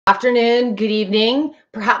Afternoon, good evening,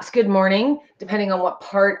 perhaps good morning, depending on what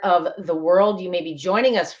part of the world you may be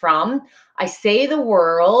joining us from. I say the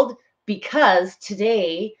world because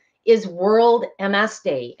today is World MS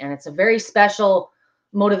Day, and it's a very special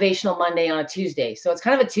motivational Monday on a Tuesday. So it's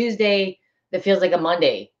kind of a Tuesday that feels like a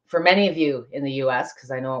Monday for many of you in the US,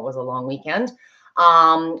 because I know it was a long weekend.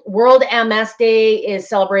 World MS Day is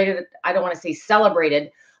celebrated, I don't want to say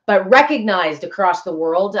celebrated, but recognized across the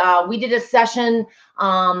world. We did a session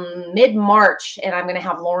mid-March, and I'm going to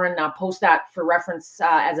have Lauren post that for reference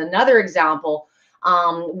as another example.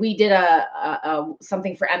 We did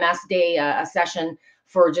something for MS Day, a session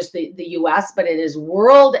for just the US, but it is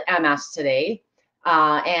World MS today.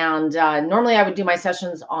 Normally I would do my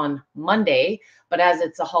sessions on Monday, but as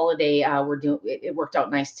it's a holiday, it worked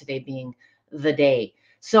out nice today being the day.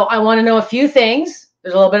 So I want to know a few things.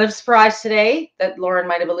 There's a little bit of surprise today that Lauren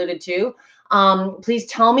might have alluded to. Please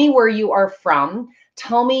tell me where you are from.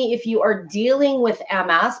 Tell me if you are dealing with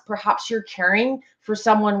MS. Perhaps you're caring for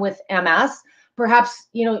someone with MS. Perhaps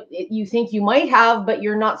you think you might have, but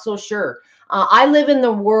you're not so sure. I live in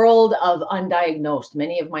the world of undiagnosed.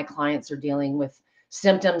 Many of my clients are dealing with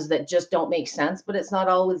symptoms that just don't make sense, but it's not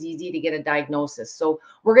always easy to get a diagnosis. So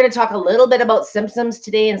we're going to talk a little bit about symptoms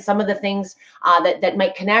today and some of the things that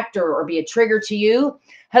might connect or be a trigger to you.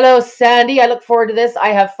 Hello, Sandy. I look forward to this. I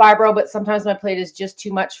have fibro, but sometimes my plate is just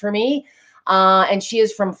too much for me. And she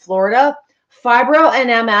is from Florida. Fibro and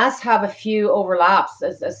MS have a few overlaps.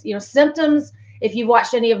 As symptoms, if you've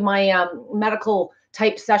watched any of my medical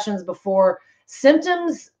type sessions before,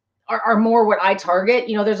 symptoms are more what I target.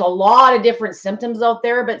 There's a lot of different symptoms out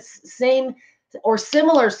there, but same or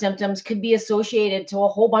similar symptoms could be associated to a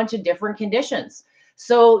whole bunch of different conditions.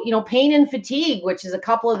 So, pain and fatigue, which is a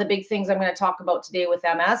couple of the big things I'm going to talk about today with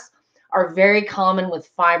MS, are very common with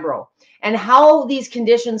fibro. And how these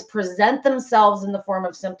conditions present themselves in the form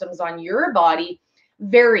of symptoms on your body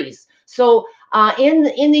varies. So in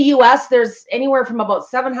the US, there's anywhere from about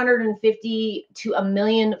 750 to 1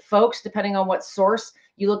 million folks, depending on what source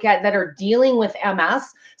you look at, that are dealing with MS.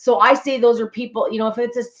 So I say those are people, if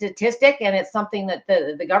it's a statistic and it's something that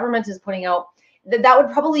the government is putting out, that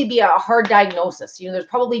would probably be a hard diagnosis. There's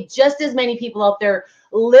probably just as many people out there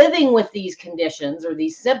living with these conditions or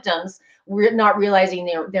these symptoms, we're not realizing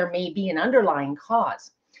there may be an underlying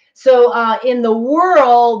cause. So in the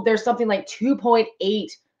world, there's something like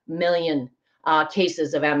 2.8 million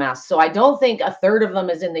cases of MS. So I don't think a third of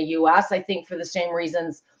them is in the US. I think for the same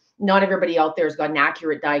reasons, not everybody out there has got an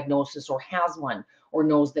accurate diagnosis or has one or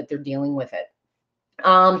knows that they're dealing with it.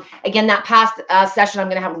 Again, that past session, I'm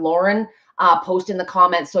going to have Lauren post in the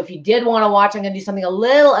comments. So if you did want to watch, I'm going to do something a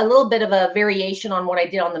little bit of a variation on what I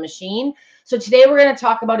did on the machine. So today we're going to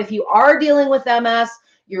talk about if you are dealing with MS,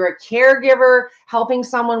 you're a caregiver helping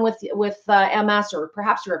someone with MS, or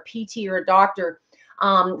perhaps you're a PT or a doctor.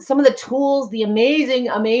 Some of the tools, the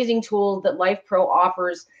amazing tools that Lifepro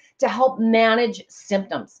offers to help manage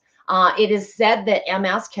symptoms. It is said that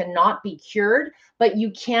MS cannot be cured, but you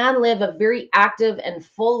can live a very active and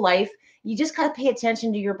full life. You just got to pay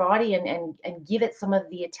attention to your body and give it some of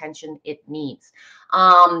the attention it needs.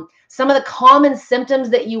 Some of the common symptoms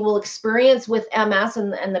that you will experience with MS,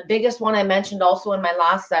 and the biggest one I mentioned also in my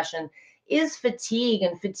last session, is fatigue.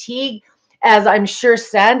 And fatigue, as I'm sure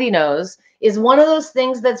Sandy knows, is one of those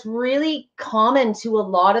things that's really common to a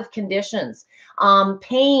lot of conditions.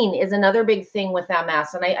 Pain is another big thing with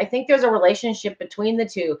MS. And I think there's a relationship between the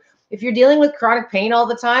two. If you're dealing with chronic pain all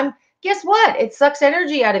the time, guess what? It sucks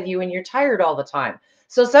energy out of you and you're tired all the time.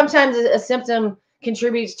 So sometimes a symptom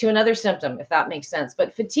contributes to another symptom, if that makes sense.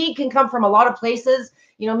 But fatigue can come from a lot of places.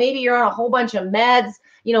 Maybe you're on a whole bunch of meds.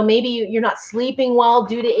 Maybe you're not sleeping well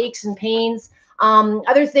due to aches and pains.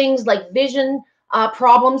 Other things like vision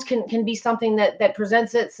problems can be something that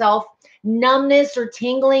presents itself. Numbness or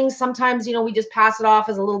tingling. Sometimes, we just pass it off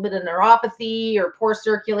as a little bit of neuropathy or poor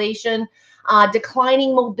circulation.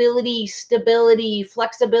 Declining mobility, stability,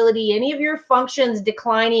 flexibility, any of your functions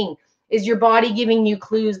declining is your body giving you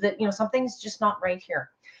clues that, something's just not right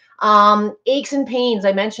here. Aches and pains.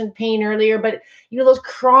 I mentioned pain earlier, but, those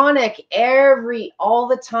chronic all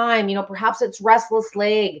the time, perhaps it's restless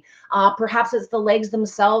leg. Perhaps it's the legs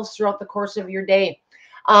themselves throughout the course of your day.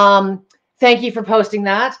 Thank you for posting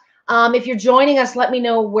that. If you're joining us, let me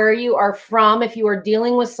know where you are from. If you are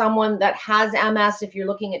dealing with someone that has MS, if you're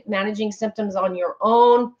looking at managing symptoms on your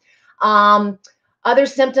own. Other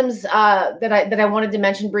symptoms that I wanted to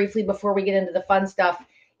mention briefly before we get into the fun stuff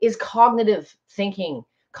is cognitive thinking,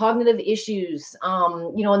 cognitive issues.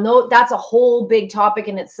 And that's a whole big topic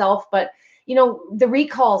in itself. But the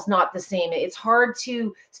recall's not the same. It's hard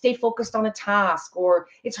to stay focused on a task, or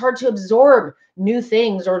it's hard to absorb new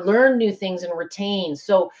things or learn new things and retain.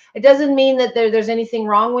 So it doesn't mean that there's anything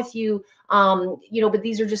wrong with you, but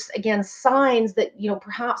these are just, again, signs that,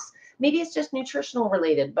 perhaps maybe it's just nutritional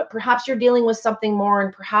related, but perhaps you're dealing with something more,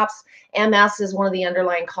 and perhaps MS is one of the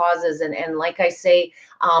underlying causes. And like I say,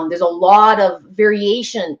 there's a lot of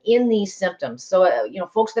variation in these symptoms. So,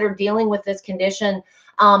 folks that are dealing with this condition,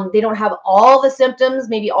 they don't have all the symptoms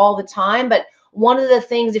maybe all the time, but one of the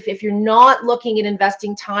things, if you're not looking at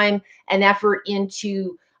investing time and effort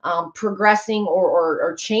into progressing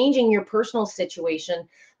or changing your personal situation,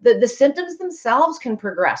 the symptoms themselves can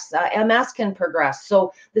progress. MS can progress.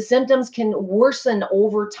 So the symptoms can worsen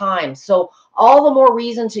over time. So all the more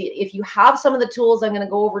reason to, if you have some of the tools I'm going to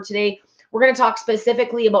go over today, we're going to talk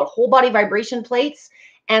specifically about whole body vibration plates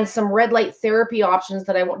and some red light therapy options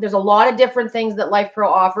that there's a lot of different things that Lifepro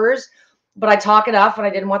offers, but I talk enough and I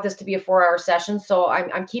didn't want this to be a 4-hour session. So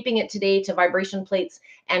I'm keeping it today to vibration plates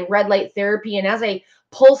and red light therapy. And as I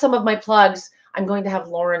pull some of my plugs, I'm going to have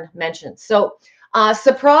Lauren mention. So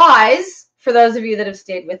surprise for those of you that have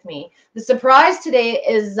stayed with me. The surprise today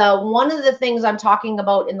is one of the things I'm talking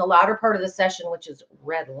about in the latter part of the session, which is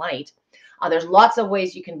red light. There's lots of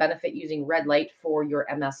ways you can benefit using red light for your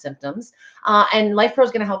MS symptoms. And Lifepro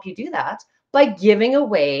is going to help you do that by giving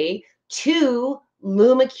away 2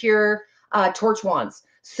 LumaCure torch wands.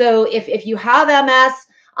 So if you have MS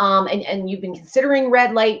and you've been considering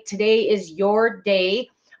red light, today is your day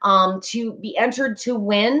to be entered to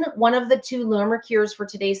win one of the 2 LumaCures for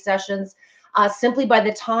today's sessions. Simply by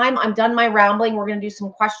the time I'm done my rambling, we're going to do some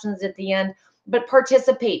questions at the end. But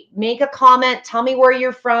participate, make a comment, tell me where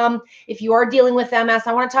you're from. If you are dealing with MS,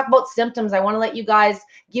 I want to talk about symptoms. I want to let you guys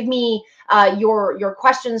give me your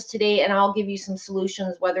questions today, and I'll give you some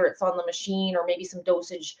solutions, whether it's on the machine or maybe some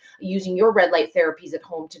dosage using your red light therapies at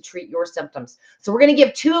home to treat your symptoms. So we're going to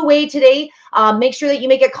give 2 away today. Make sure that you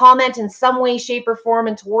make a comment in some way, shape, or form.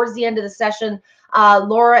 And towards the end of the session,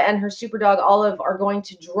 Laura and her super dog Olive are going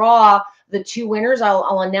to draw the 2 winners.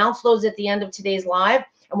 I'll announce those at the end of today's live,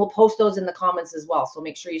 and we'll post those in the comments as well. So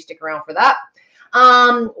make sure you stick around for that.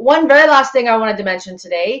 One very last thing I wanted to mention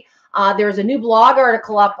today. There's a new blog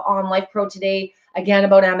article up on Lifepro today, again,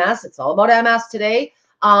 about MS. It's all about MS today.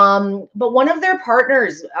 But one of their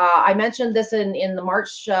partners, I mentioned this in the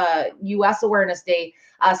March US Awareness Day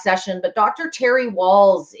session, but Dr. Terry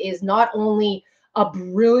Walls is not only a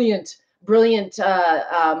brilliant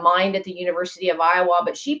mind at the University of Iowa,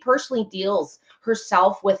 but she personally deals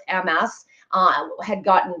herself with MS. Had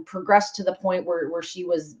progressed to the point where she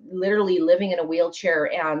was literally living in a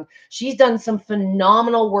wheelchair, and she's done some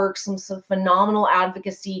phenomenal work, some phenomenal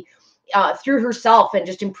advocacy through herself, and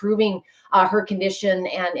just improving her condition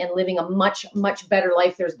and living a much better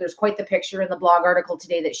life. There's quite the picture in the blog article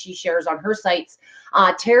today that she shares on her sites.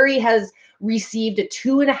 Terry has received a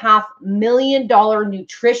 $2.5 million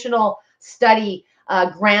nutritional study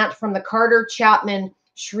grant from the Carter Chapman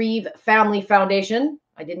Shreve Family Foundation.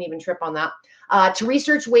 I didn't even trip on that. To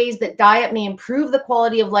research ways that diet may improve the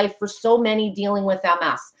quality of life for so many dealing with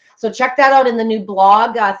MS. So check that out in the new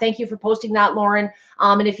blog. Thank you for posting that, Lauren.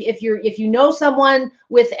 And if you know someone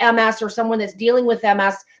with MS or someone that's dealing with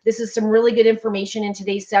MS, this is some really good information in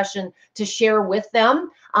today's session to share with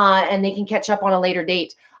them, and they can catch up on a later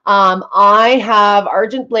date. I have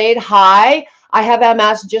Argent Blade. Hi. I have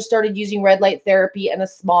MS, just started using red light therapy and a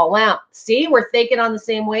small lamp. See, we're thinking on the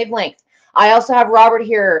same wavelength. I also have Robert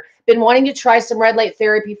here. Been wanting to try some red light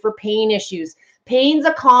therapy for pain issues. Pain's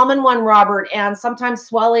a common one, Robert, and sometimes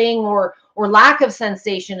swelling or lack of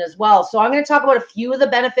sensation as well. So I'm going to talk about a few of the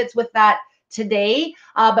benefits with that today.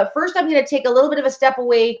 But first, I'm going to take a little bit of a step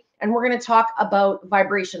away, and we're going to talk about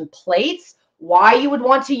vibration plates, why you would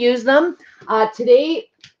want to use them. Today,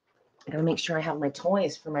 I got to make sure I have my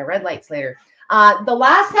toys for my red lights later. The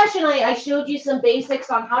last session, I showed you some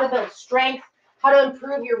basics on how to build strength, how to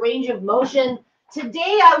improve your range of motion.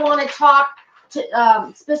 Today, I want to talk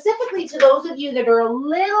specifically to those of you that are a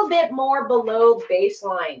little bit more below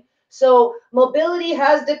baseline. So mobility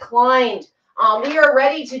has declined. We are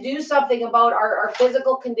ready to do something about our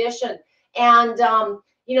physical condition. And,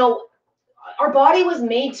 our body was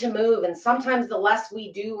made to move. And sometimes the less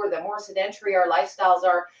we do or the more sedentary our lifestyles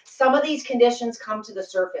are, some of these conditions come to the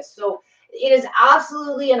surface. So it is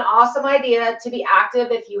absolutely an awesome idea to be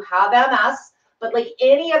active if you have MS. But like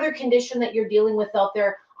any other condition that you're dealing with out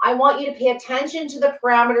there, I want you to pay attention to the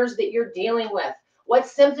parameters that you're dealing with. What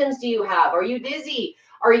symptoms do you have? Are you dizzy?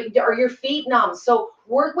 Are your feet numb? So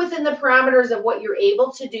work within the parameters of what you're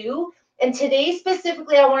able to do. And today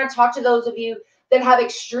specifically, I want to talk to those of you that have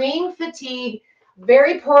extreme fatigue,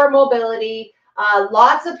 very poor mobility,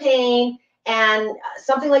 lots of pain, and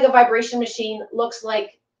something like a vibration machine looks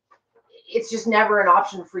like it's just never an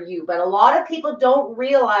option for you. But a lot of people don't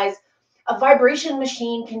realize a vibration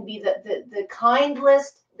machine can be the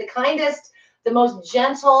kindest, the most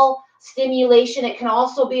gentle stimulation. It can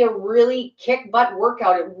also be a really kick butt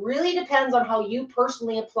workout. It really depends on how you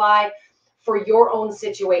personally apply for your own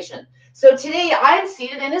situation. So today I'm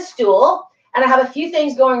seated in a stool and I have a few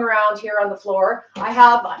things going around here on the floor.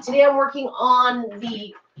 Today I'm working on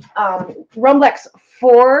the Rumblex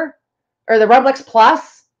 4 or the Rumblex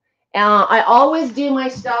Plus. I always do my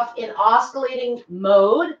stuff in oscillating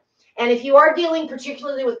mode. And if you are dealing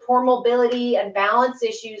particularly with poor mobility and balance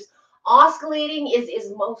issues, oscillating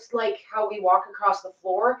is most like how we walk across the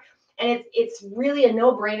floor. And it's really a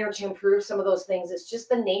no-brainer to improve some of those things. It's just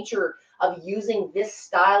the nature of using this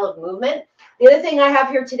style of movement. The other thing I have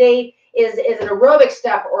here today is an aerobic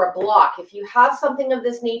step or a block. If you have something of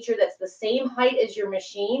this nature that's the same height as your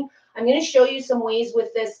machine, I'm going to show you some ways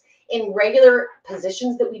with this in regular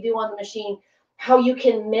positions that we do on the machine, how you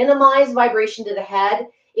can minimize vibration to the head.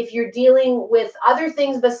 If you're dealing with other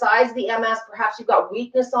things besides the MS, perhaps you've got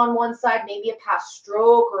weakness on one side, maybe a past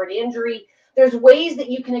stroke or an injury, there's ways that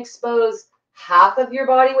you can expose half of your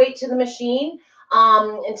body weight to the machine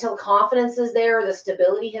until confidence is there, the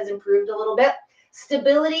stability has improved a little bit.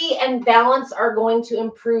 Stability and balance are going to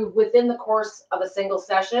improve within the course of a single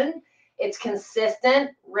session. It's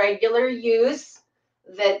consistent, regular use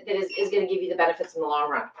that is going to give you the benefits in the long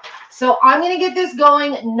run. So I'm going to get this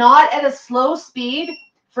going, not at a slow speed.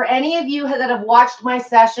 For any of you that have watched my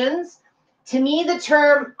sessions, to me, the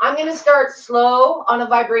term, I'm going to start slow on a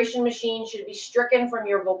vibration machine should be stricken from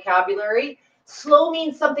your vocabulary. Slow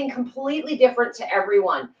means something completely different to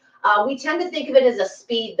everyone. We tend to think of it as a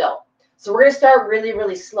speed, though. So we're going to start really,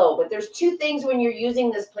 really slow. But there's two things when you're using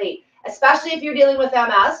this plate, especially if you're dealing with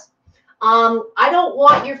MS. I don't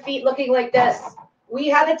want your feet looking like this. We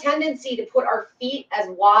have a tendency to put our feet as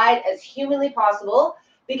wide as humanly possible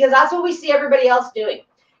because that's what we see everybody else doing.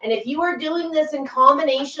 And if you are doing this in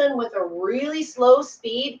combination with a really slow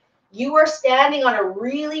speed, you are standing on a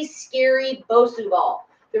really scary Bosu ball.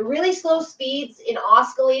 The really slow speeds in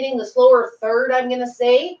oscillating, the slower third, I'm going to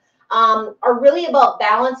say, are really about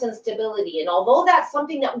balance and stability. And although that's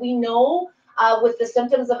something that we know with the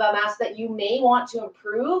symptoms of MS that you may want to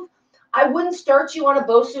improve, I wouldn't start you on a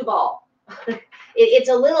Bosu ball. It's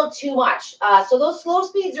a little too much. So those slow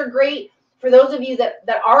speeds are great for those of you that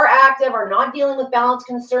are active, are not dealing with balance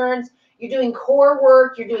concerns. You're doing core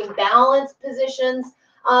work, you're doing balance positions.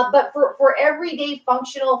 But for everyday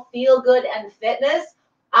functional feel good and fitness,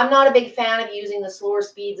 I'm not a big fan of using the slower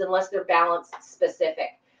speeds unless they're balance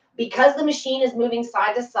specific. Because the machine is moving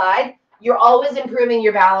side to side, you're always improving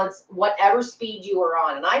your balance, whatever speed you are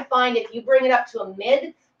on. And I find if you bring it up to a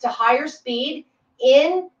mid to higher speed,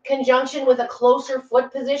 in conjunction with a closer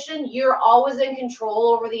foot position, you're always in control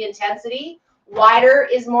over the intensity. Wider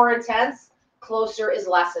is more intense, closer is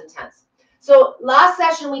less intense. So last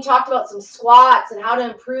session, we talked about some squats and how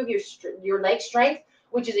to improve your leg strength,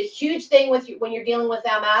 which is a huge thing when you're dealing with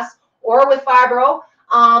MS or with fibro,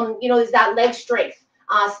 is that leg strength.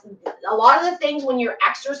 A lot of the things when you're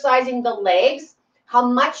exercising the legs, how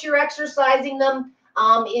much you're exercising them,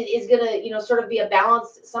 is going to, sort of be a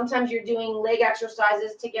balance. Sometimes you're doing leg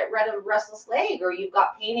exercises to get rid of restless leg or you've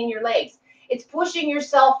got pain in your legs. It's pushing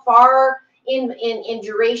yourself far in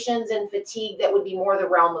durations and fatigue that would be more the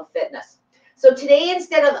realm of fitness. So today,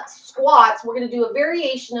 instead of squats, we're going to do a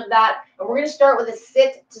variation of that, and we're going to start with a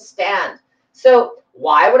sit to stand. So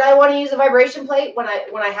why would I want to use a vibration plate when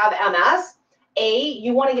I have MS?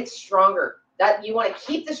 You want to get stronger. That you want to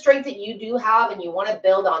keep the strength that you do have, and you want to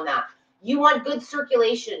build on that. You want good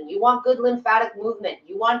circulation. You want good lymphatic movement.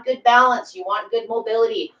 You want good balance. You want good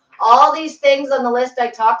mobility. All these things on the list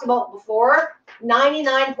I talked about before,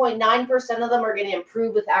 99.9% of them are going to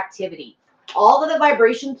improve with activity. All that a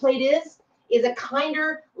vibration plate is a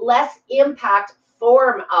kinder, less impact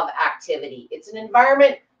form of activity. It's an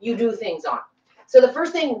environment you do things on. So the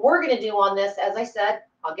first thing we're going to do on this, as I said,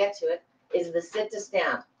 I'll get to it, is the sit to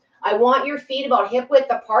stand. I want your feet about hip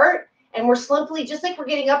width apart. And we're simply, just like we're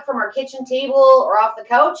getting up from our kitchen table or off the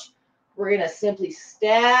couch, we're going to simply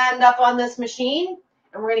stand up on this machine,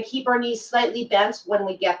 and we're going to keep our knees slightly bent when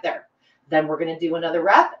we get there. Then we're going to do another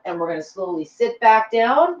rep, and we're going to slowly sit back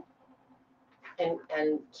down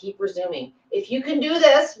and keep resuming. If you can do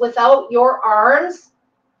this without your arms,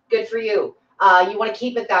 good for you. You want to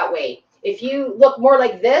keep it that way. If you look more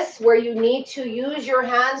like this, where you need to use your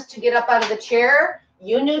hands to get up out of the chair,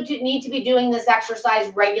 you need to be doing this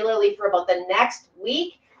exercise regularly for about the next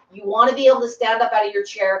week. You want to be able to stand up out of your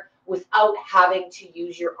chair without having to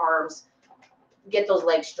use your arms. Get those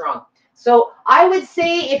legs strong. So I would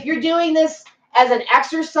say if you're doing this as an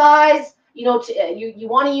exercise, you know, you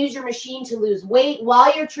want to use your machine to lose weight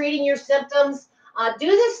while you're treating your symptoms. Do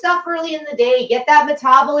this stuff early in the day. Get that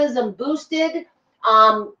metabolism boosted,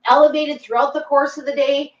 elevated throughout the course of the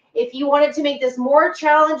day. If you wanted to make this more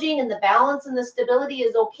challenging and the balance and the stability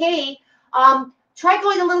is okay, try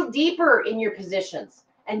going a little deeper in your positions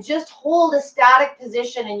and just hold a static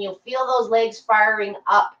position and you'll feel those legs firing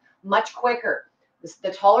up much quicker.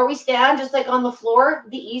 The taller we stand, just like on the floor,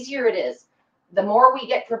 the easier it is. The more we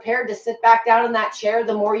get prepared to sit back down in that chair,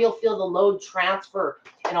 the more you'll feel the load transfer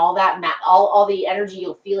and all that, all the energy,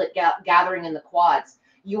 you'll feel it gathering in the quads.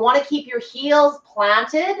 You want to keep your heels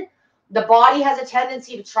planted. The body has a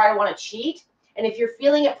tendency to try to want to cheat. And if you're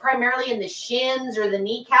feeling it primarily in the shins or the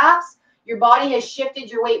kneecaps, your body has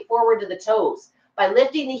shifted your weight forward to the toes. By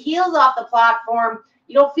lifting the heels off the platform,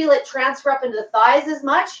 you don't feel it transfer up into the thighs as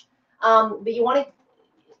much. But you want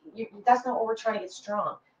to, that's not what we're trying to get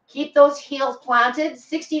strong. Keep those heels planted.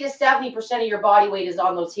 60 to 70% of your body weight is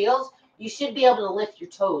on those heels. You should be able to lift your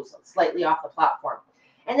toes slightly off the platform.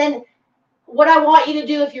 And then what I want you to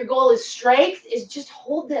do if your goal is strength is just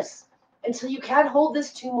hold this until you can't hold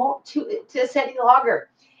this any longer.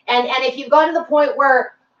 And if you've gotten to the point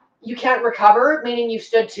where you can't recover, meaning you've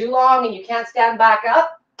stood too long and you can't stand back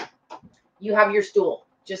up, you have your stool.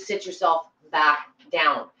 Just sit yourself back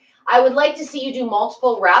down. I would like to see you do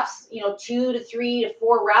multiple reps, 2 to 3 to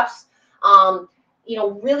 4 reps,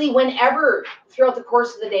 really whenever throughout the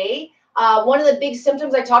course of the day. One of the big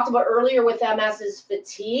symptoms I talked about earlier with MS is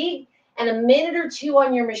fatigue. And a minute or two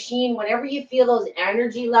on your machine, whenever you feel those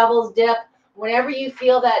energy levels dip, whenever you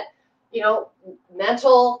feel that,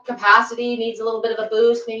 mental capacity needs a little bit of a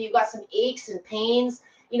boost, maybe you've got some aches and pains,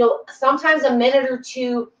 sometimes a minute or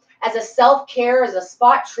two as a self-care, as a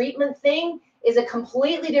spot treatment thing, is a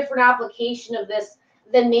completely different application of this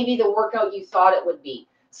than maybe the workout you thought it would be.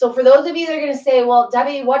 So for those of you that are going to say, well,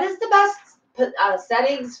 Debbie, what is the best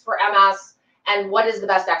settings for MS and what is the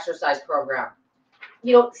best exercise program?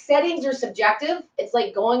 Settings are subjective. It's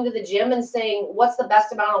like going to the gym and saying, what's the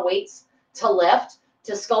best amount of weights to lift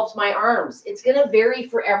to sculpt my arms? It's going to vary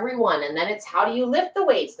for everyone. And then it's how do you lift the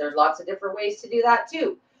weights? There's lots of different ways to do that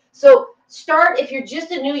too. So start, if you're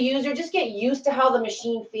just a new user, just get used to how the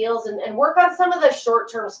machine feels and work on some of the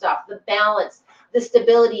short-term stuff, the balance, the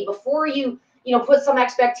stability, before you, put some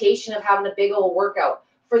expectation of having a big old workout.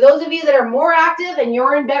 For those of you that are more active and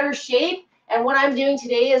you're in better shape, and what I'm doing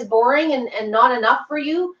today is boring and not enough for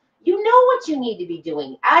you, you know what you need to be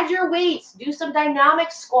doing. Add your weights, do some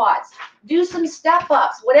dynamic squats, do some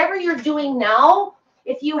step-ups, whatever you're doing now.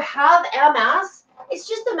 If you have MS, it's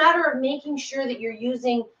just a matter of making sure that you're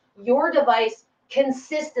using your device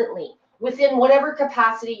consistently within whatever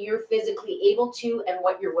capacity you're physically able to and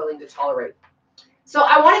what you're willing to tolerate. So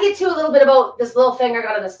I want to get to a little bit about this little thing I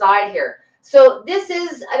got on the side here. So this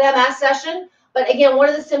is an MS session, but again, one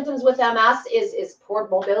of the symptoms with MS is poor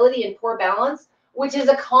mobility and poor balance, which is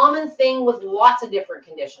a common thing with lots of different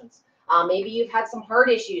conditions. Maybe you've had some heart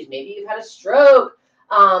issues, maybe you've had a stroke.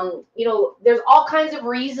 There's all kinds of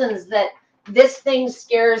reasons that this thing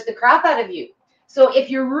scares the crap out of you. So if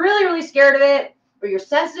you're really, really scared of it, or you're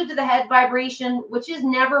sensitive to the head vibration, which is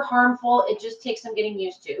never harmful, it just takes some getting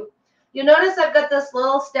used to. You'll notice I've got this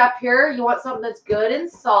little step here. You want something that's good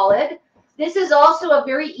and solid. This is also a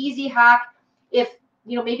very easy hack if,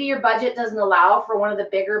 maybe your budget doesn't allow for one of the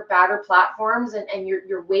bigger, badder platforms and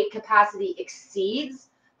your weight capacity exceeds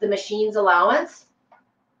the machine's allowance.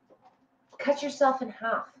 Cut yourself in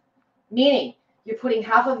half, meaning you're putting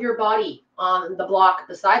half of your body on the block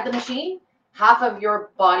beside the machine, half of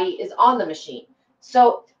your body is on the machine.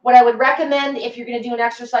 So what I would recommend if you're going to do an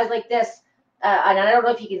exercise like this, and I don't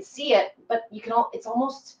know if you can see it, but it's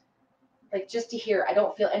almost like just to here. I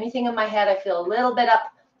don't feel anything in my head. I feel a little bit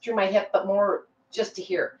up through my hip, but more just to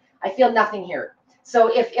here. I feel nothing here.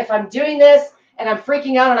 So if I'm doing this and I'm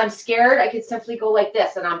freaking out and I'm scared, I could simply go like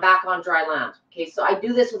this and I'm back on dry land. Okay, so I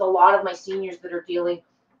do this with a lot of my seniors that are dealing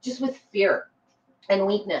just with fear and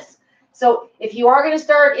weakness. So if you are going to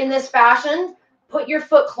start in this fashion, put your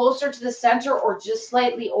foot closer to the center or just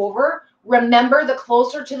slightly over. Remember, the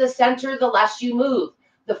closer to the center, the less you move.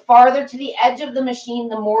 The farther to the edge of the machine,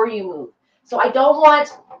 the more you move. So I don't want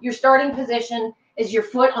your starting position is your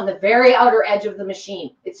foot on the very outer edge of the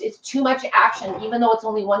machine. It's too much action, even though it's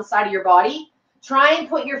only one side of your body. Try and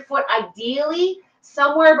put your foot ideally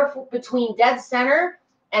somewhere between dead center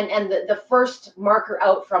and the first marker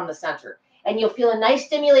out from the center. And you'll feel a nice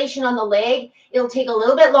stimulation on the leg. It'll take a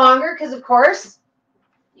little bit longer because, of course,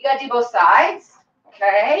 you got to do both sides.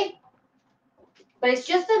 Okay. But it's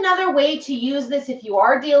just another way to use this if you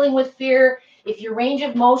are dealing with fear, if your range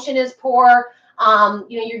of motion is poor,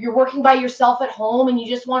 you're working by yourself at home and you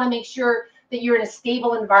just want to make sure that you're in a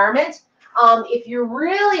stable environment. If you're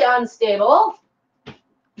really unstable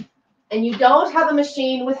and you don't have a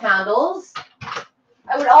machine with handles,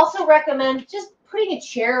 I would also recommend just putting a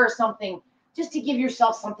chair or something just to give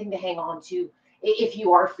yourself something to hang on to if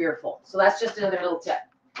you are fearful. So that's just another little tip.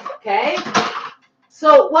 Okay.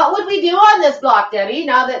 So what would we do on this block, Debbie,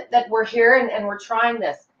 now that we're here and we're trying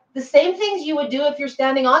this? The same things you would do if you're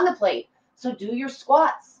standing on the plate. So do your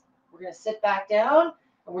squats. We're going to sit back down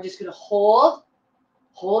and we're just going to hold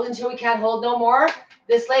until we can't hold no more.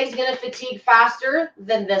 This leg's going to fatigue faster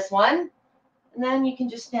than this one. And then you can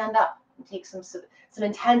just stand up and take some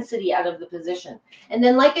intensity out of the position. And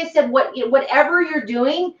then, like I said, whatever you're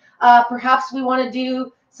doing, perhaps we want to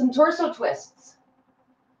do some torso twists.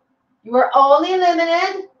 You are only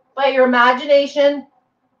limited by your imagination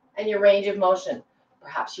and your range of motion.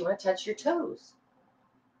 Perhaps you want to touch your toes.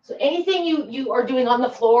 So anything you are doing on the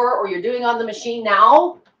floor or you're doing on the machine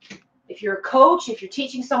now, if you're a coach, if you're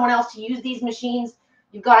teaching someone else to use these machines,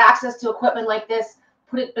 you've got access to equipment like this,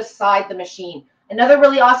 put it beside the machine. Another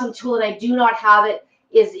really awesome tool, and I do not have it,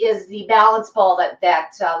 is the balance ball that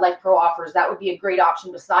Lifepro offers. That would be a great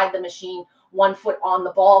option beside the machine, 1 foot on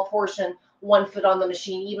the ball portion, 1 foot on the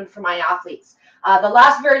machine, even for my athletes. The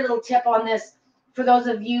last very little tip on this, for those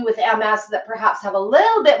of you with MS that perhaps have a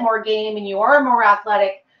little bit more game and you are more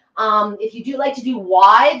athletic, if you do like to do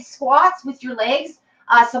wide squats with your legs,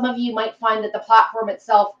 some of you might find that the platform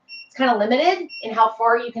itself is kind of limited in how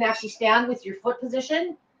far you can actually stand with your foot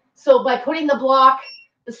position. So by putting the block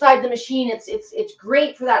beside the machine, it's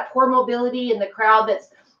great for that poor mobility in the crowd that's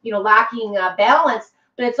lacking balance.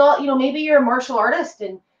 But it's all maybe you're a martial artist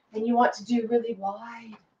and you want to do really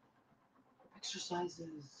wide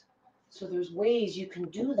exercises. So there's ways you can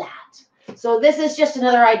do that. So this is just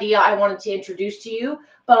another idea I wanted to introduce to you.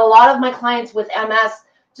 But a lot of my clients with MS,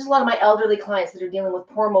 just a lot of my elderly clients that are dealing with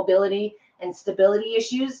poor mobility and stability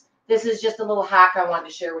issues, this is just a little hack I wanted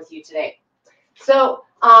to share with you today. So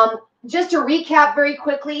just to recap very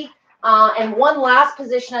quickly, and one last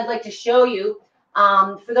position I'd like to show you.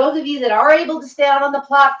 For those of you that are able to stand on the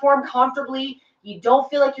platform comfortably, you don't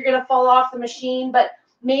feel like you're going to fall off the machine, but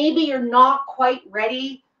maybe you're not quite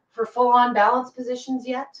ready for full-on balance positions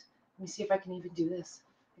yet. Let me see if I can even do this.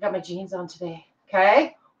 I got my jeans on today.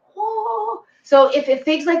 Okay. Whoa. So if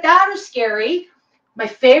things like that are scary, my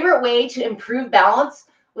favorite way to improve balance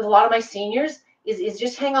with a lot of my seniors is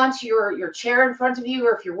just hang on to your chair in front of you,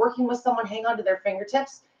 or if you're working with someone, hang on to their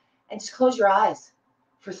fingertips and just close your eyes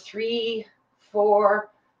for 3, 4,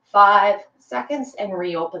 5 seconds and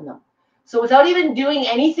reopen them. So without even doing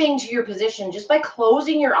anything to your position, just by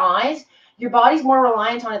closing your eyes, your body's more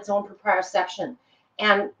reliant on its own proprioception.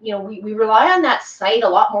 And, we rely on that sight a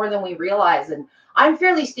lot more than we realize. And I'm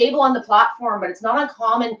fairly stable on the platform, but it's not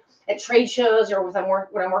uncommon at trade shows or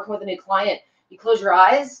when I'm working with a new client. You close your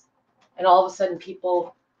eyes and all of a sudden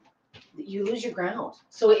you lose your ground.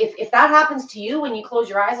 So if that happens to you when you close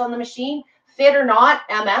your eyes on the machine, fit or not,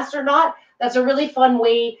 MS or not, that's a really fun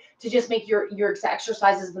way to just make your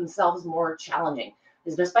exercises themselves more challenging,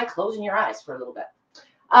 is just by closing your eyes for a little bit.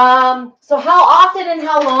 So how often and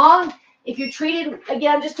how long? If you're treated,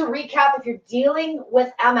 again, just to recap, if you're dealing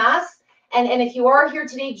with MS, and if you are here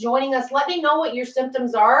today joining us, let me know what your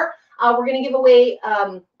symptoms are. We're going to give away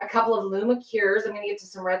a couple of Luma cures. I'm going to get to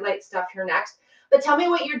some red light stuff here next. But tell me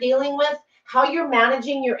what you're dealing with, how you're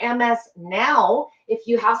managing your MS now, if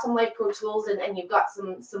you have some Lifepro tools and you've got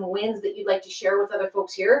some wins that you'd like to share with other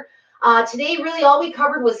folks here. Today, really all we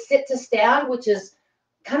covered was sit to stand, which is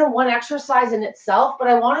kind of one exercise in itself. But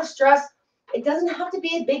I want to stress, it doesn't have to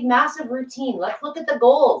be a big, massive routine. Let's look at the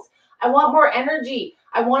goals. I want more energy.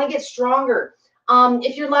 I want to get stronger.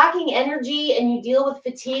 If you're lacking energy and you deal with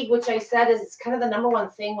fatigue, which I said is it's kind of the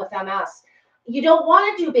 #1 thing with MS, you don't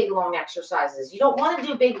want to do big, long exercises. You don't want to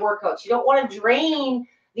do big workouts. You don't want to drain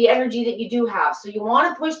the energy that you do have. So you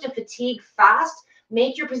want to push to fatigue fast,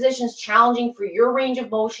 make your positions challenging for your range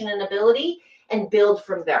of motion and ability, and build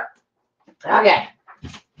from there. Okay,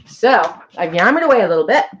 so I've yammered away a little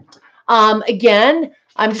bit. Again,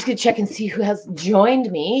 I'm just going to check and see who has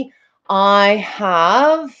joined me. I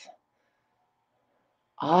have...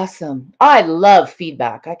 Awesome. I love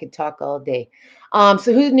feedback. I could talk all day.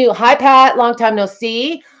 So who's new? Hi, Pat. Long time no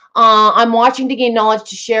see. I'm watching to gain knowledge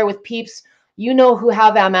to share with peeps who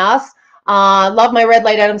have MS. Love my red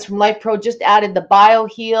light items from Lifepro. Just added the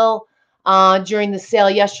BioHeal during the sale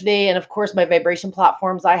yesterday. And, of course, my vibration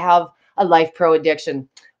platforms. I have a Lifepro addiction.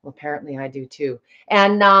 Well, apparently I do too.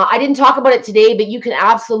 And I didn't talk about it today, but you can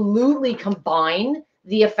absolutely combine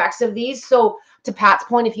the effects of these. So to Pat's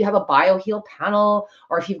point, if you have a BioHeal panel,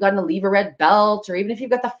 or if you've got an Oliva Red belt, or even if you've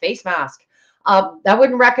got the face mask, I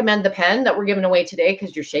wouldn't recommend the pen that we're giving away today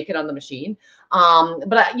because you're shaking on the machine.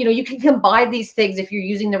 But you can combine these things if you're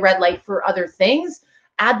using the red light for other things.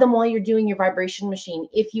 Add them while you're doing your vibration machine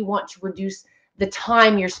if you want to reduce the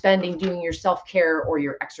time you're spending doing your self-care or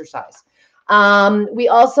your exercise. We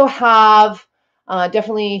also have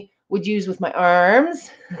definitely would use with my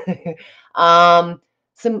arms.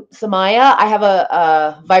 Samaya, I have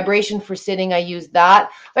a vibration for sitting. I use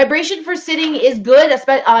that. Vibration for sitting is good,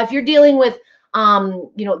 especially if you're dealing with,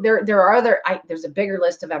 there are there's a bigger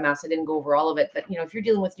list of MS. I didn't go over all of it, but if you're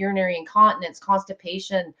dealing with urinary incontinence,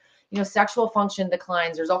 constipation, sexual function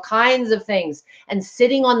declines, there's all kinds of things. And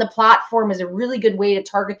sitting on the platform is a really good way to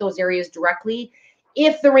target those areas directly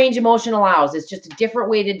if the range of motion allows. It's just a different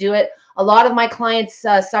way to do it. A lot of my clients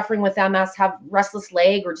suffering with MS have restless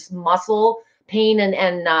leg or just muscle pain,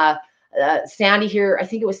 and Sandy here, I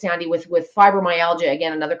think it was Sandy with fibromyalgia,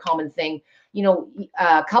 again, another common thing.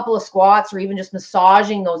 A couple of squats or even just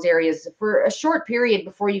massaging those areas for a short period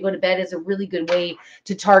before you go to bed is a really good way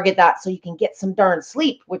to target that so you can get some darn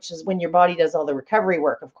sleep, which is when your body does all the recovery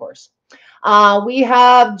work, of course. We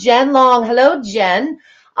have Jen Long. Hello, Jen.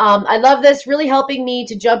 I love this, really helping me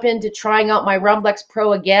to jump into trying out my Rumblex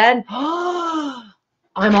Pro again.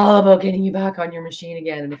 I'm all about getting you back on your machine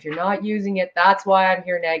again. And if you're not using it, that's why I'm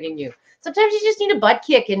here nagging you. Sometimes you just need a butt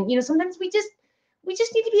kick. And, sometimes we just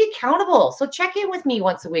need to be accountable. So check in with me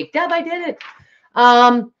once a week. Deb, I did it.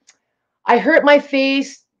 I hurt my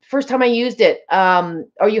face first time I used it.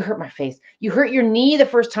 Oh, you hurt my face. You hurt your knee the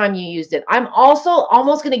first time you used it. I'm also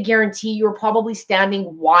almost going to guarantee you were probably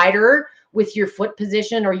standing wider with your foot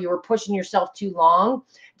position, or you were pushing yourself too long.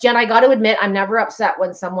 Jen, I got to admit, I'm never upset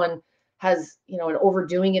when someone has, an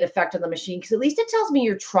overdoing it effect on the machine, because at least it tells me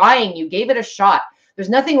you're trying, you gave it a shot. There's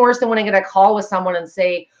nothing worse than when I get a call with someone and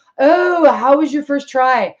say, oh, how was your first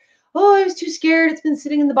try? Oh, I was too scared. It's been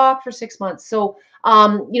sitting in the box for 6 months. So,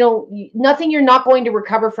 nothing you're not going to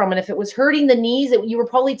recover from. And if it was hurting the knees, you were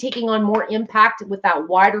probably taking on more impact with that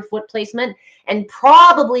wider foot placement. And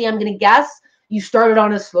probably, I'm going to guess, you started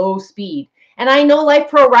on a slow speed. And I know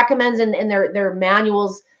Lifepro recommends in their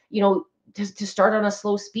manuals, to start on a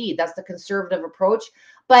slow speed. That's the conservative approach.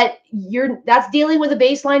 But that's dealing with a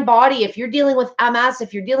baseline body. If you're dealing with MS,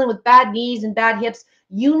 if you're dealing with bad knees and bad hips,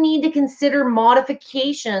 you need to consider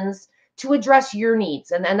modifications to address your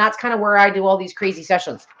needs. And that's kind of where I do all these crazy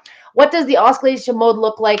sessions. What does the oscillation mode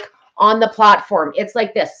look like on the platform? It's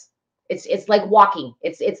like this. It's like walking.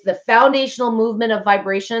 It's the foundational movement of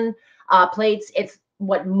vibration plates. It's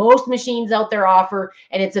what most machines out there offer,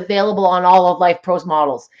 and it's available on all of Lifepro's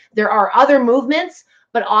models. There are other movements,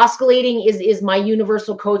 but oscillating is my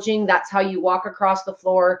universal coaching. That's how you walk across the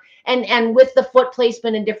floor. And with the foot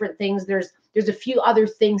placement and different things, there's a few other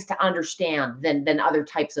things to understand than other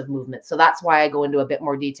types of movements. So that's why I go into a bit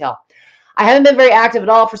more detail. I haven't been very active at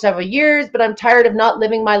all for several years, but I'm tired of not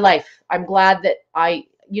living my life. I'm glad that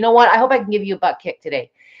you know what? I hope I can give you a butt kick today.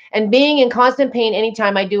 And being in constant pain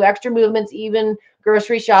anytime I do extra movements, even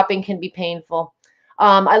grocery shopping, can be painful.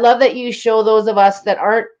 I love that you show those of us that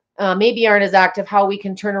maybe aren't as active how we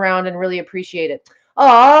can turn around and really appreciate it.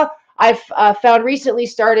 I've found recently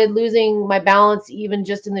started losing my balance even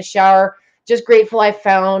just in the shower. Just grateful I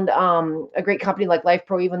found a great company like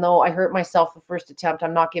Lifepro. Even though I hurt myself the first attempt,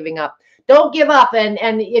 I'm not giving up. Don't give up.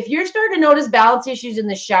 And if you're starting to notice balance issues in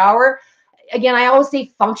the shower, again, I always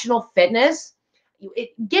say functional fitness.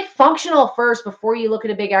 Get functional first before you look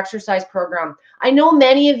at a big exercise program. I know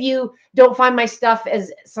many of you don't find my stuff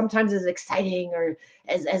sometimes as exciting or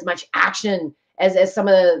as much action as some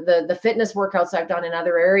of the fitness workouts I've done in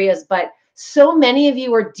other areas, but so many of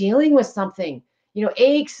you are dealing with something,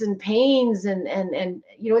 aches and pains, and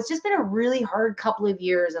it's just been a really hard couple of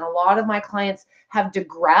years, and a lot of my clients have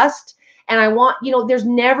digressed. And I want, there's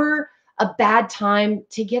never a bad time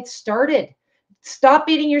to get started. Stop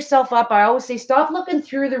beating yourself up. I always say, stop looking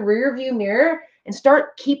through the rear view mirror and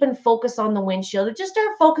start keeping focus on the windshield, or just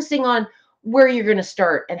start focusing on where you're going to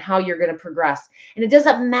start and how you're going to progress. And it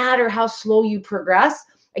doesn't matter how slow you progress.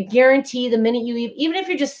 I guarantee the minute you even if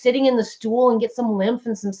you're just sitting in the stool and get some lymph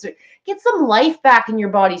and get some life back in your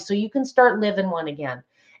body so you can start living one again.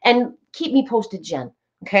 And keep me posted, Jen.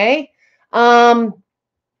 Okay.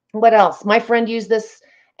 What else? My friend used this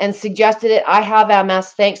and suggested it. I have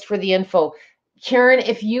MS. Thanks for the info. Karen,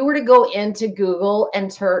 if you were to go into Google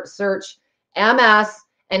and search MS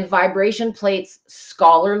and vibration plates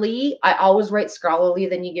scholarly, I always write scholarly,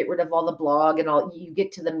 then you get rid of all the blog and you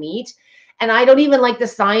get to the meat. And I don't even like the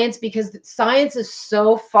science because science is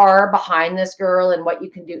so far behind this girl and what you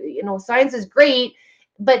can do. You know, science is great,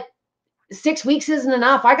 but 6 weeks isn't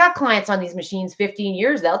enough. I got clients on these machines 15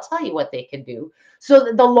 years. They'll tell you what they can do.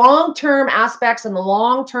 So the long-term aspects and the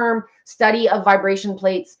long-term study of vibration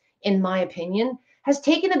plates, in my opinion, has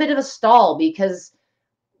taken a bit of a stall because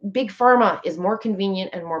big pharma is more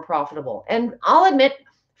convenient and more profitable. And I'll admit,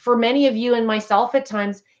 for many of you and myself at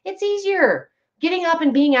times, it's easier getting up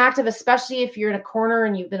and being active, especially if you're in a corner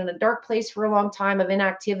and you've been in a dark place for a long time of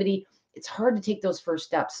inactivity. It's hard to take those first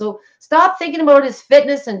steps. So stop thinking about his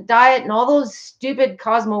fitness and diet and all those stupid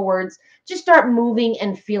Cosmo words. Just start moving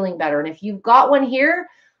and feeling better. And if you've got one here,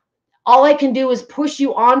 all I can do is push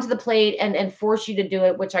you onto the plate and force you to do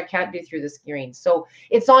it, which I can't do through the screen. So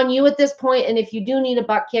it's on you at this point. And if you do need a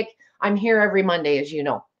butt kick, I'm here every Monday, as you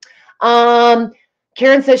know.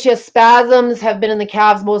 Karen says she has spasms, have been in the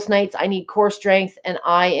calves most nights. I need core strength, and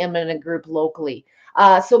I am in a group locally.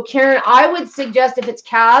 So Karen, I would suggest if it's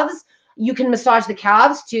calves, you can massage the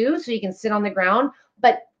calves too, so you can sit on the ground.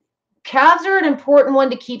 But calves are an important one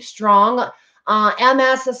to keep strong.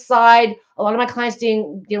 MS aside, a lot of my clients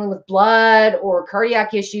dealing with blood or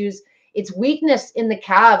cardiac issues, it's weakness in the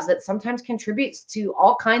calves that sometimes contributes to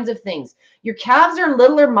all kinds of things. Your calves are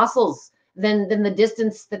littler muscles than the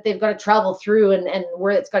distance that they've got to travel through and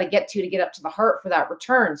where it's got to get up to the heart for that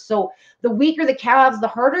return. So the weaker the calves, the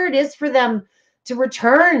harder it is for them to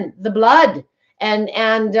return the blood.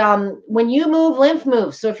 And when you move, lymph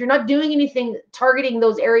moves. So if you're not doing anything targeting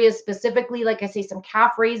those areas specifically, like I say, some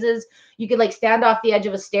calf raises, you could like stand off the edge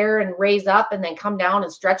of a stair and raise up and then come down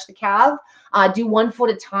and stretch the calf. Do 1 foot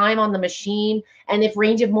at a time on the machine. And if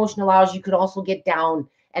range of motion allows, you could also get down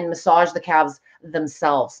and massage the calves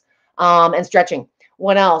themselves. And stretching.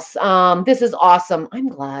 What else? This is awesome. I'm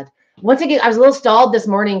glad. Once again, I was a little stalled this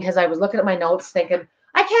morning because I was looking at my notes thinking,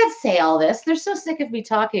 I can't say all this. They're so sick of me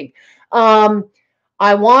talking.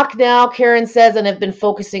 I walk now, Karen says, and have been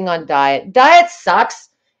focusing on diet. Diet sucks,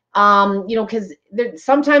 because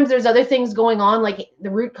sometimes there's other things going on, like the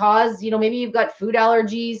root cause. Maybe you've got food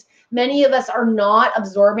allergies. Many of us are not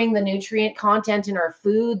absorbing the nutrient content in our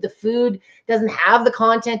food. The food doesn't have the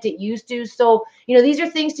content it used to. So, these are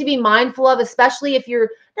things to be mindful of, especially if you're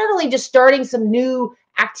not only just starting some new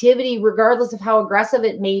activity, regardless of how aggressive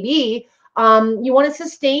it may be. You want to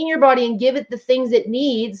sustain your body and give it the things it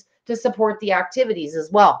needs to support the activities as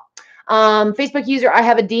well. Facebook user, I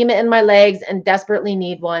have edema in my legs and desperately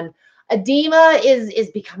need one. Edema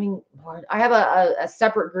is becoming more. I have a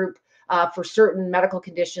separate group for certain medical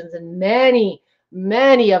conditions, and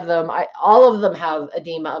many of them, all of them have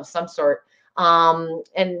edema of some sort.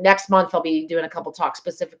 And next month I'll be doing a couple talks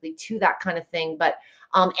specifically to that kind of thing. But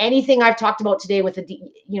anything I've talked about today with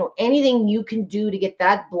anything you can do to get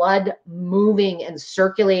that blood moving and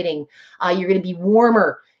circulating, you're going to be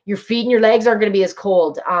warmer. Your feet and your legs aren't going to be as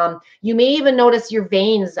cold. You may even notice your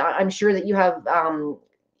veins. I'm sure that you have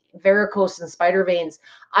varicose and spider veins.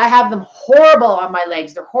 I have them horrible on my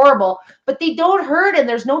legs. They're horrible, but they don't hurt and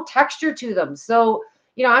there's no texture to them. So,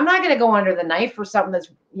 I'm not going to go under the knife for something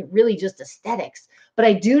that's really just aesthetics. But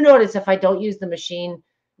I do notice if I don't use the machine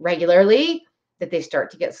regularly, that they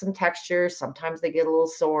start to get some texture. Sometimes they get a little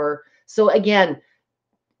sore. So again,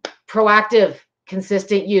 proactive,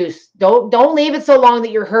 consistent use. Don't leave it so long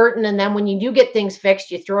that you're hurting, and then when you do get things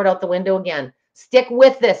fixed, you throw it out the window again. Stick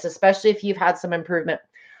with this, especially if you've had some improvement.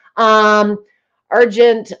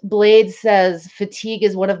 Argent Blade says, fatigue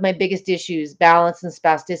is one of my biggest issues. Balance and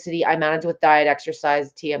spasticity. I manage with diet,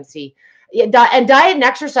 exercise, TMC. Yeah, and diet and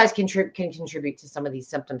exercise can contribute to some of these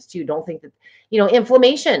symptoms too. Don't think that,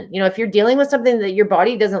 inflammation, if you're dealing with something that your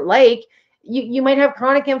body doesn't like, you might have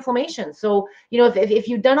chronic inflammation. So, if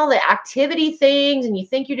you've done all the activity things and you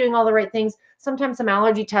think you're doing all the right things, sometimes some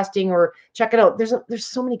allergy testing or check it out. There's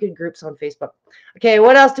so many good groups on Facebook. Okay,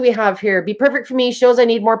 what else do we have here? Be perfect for me. Shows I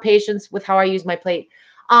need more patience with how I use my plate.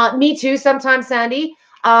 Me too, sometimes, Sandy.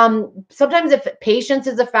 Sometimes if patience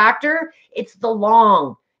is a factor, it's the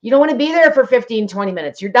long. You don't want to be there for 15, 20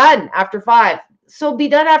 minutes. You're done after 5. So be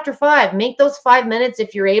done after 5. Make those 5 minutes,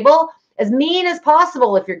 if you're able, as mean as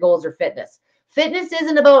possible if your goals are fitness. Fitness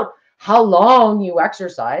isn't about how long you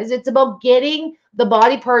exercise. It's about getting the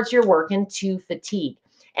body parts you're working to fatigue.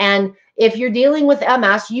 And if you're dealing with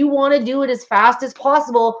MS, you want to do it as fast as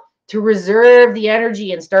possible to reserve the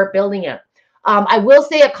energy and start building it. I will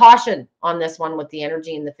say a caution on this one with the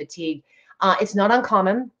energy and the fatigue. It's not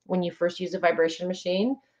uncommon when you first use a vibration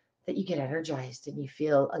machine that you get energized and you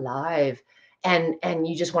feel alive and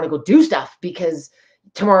you just want to go do stuff because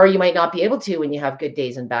tomorrow you might not be able to when you have good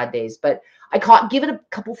days and bad days. But give it a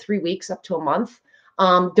couple, 3 weeks up to a month.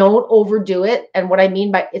 Don't overdo it. And what I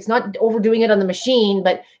mean by it's not overdoing it on the machine,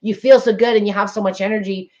 but you feel so good and you have so much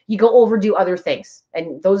energy, you go overdo other things.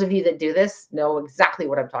 And those of you that do this know exactly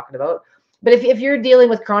what I'm talking about. But if you're dealing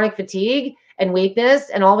with chronic fatigue and weakness,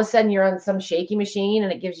 and all of a sudden you're on some shaky machine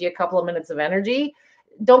and it gives you a couple of minutes of energy,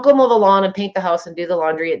 don't go mow the lawn and paint the house and do the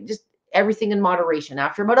laundry. Just everything in moderation.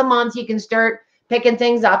 After about a month, you can start picking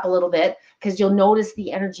things up a little bit because you'll notice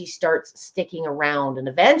the energy starts sticking around. And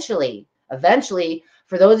eventually,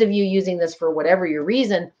 for those of you using this for whatever your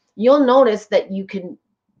reason, you'll notice that you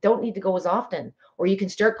don't need to go as often, or you can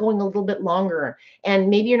start going a little bit longer. And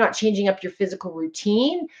maybe you're not changing up your physical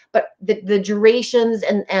routine, but the durations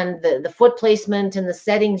and the foot placement and the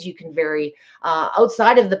settings you can vary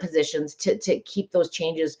outside of the positions to keep those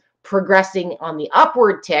changes progressing on the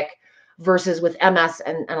upward tick versus with MS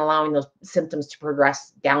and allowing those symptoms to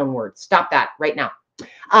progress downward. Stop that right now.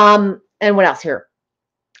 And what else here?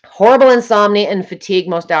 Horrible insomnia and fatigue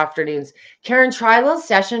most afternoons. Karen, try a little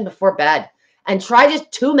session before bed and try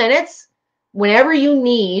just 2 minutes whenever you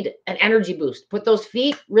need an energy boost. Put those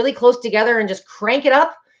feet really close together and just crank it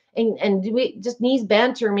up and do it just knees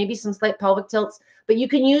bent or maybe some slight pelvic tilts. But you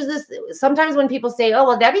can use this sometimes when people say, oh,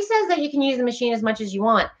 well, Debbie says that you can use the machine as much as you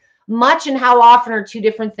want. Much and how often are two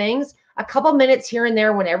different things. A couple minutes here and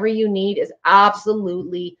there whenever you need is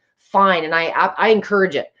absolutely fine. And I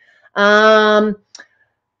encourage it.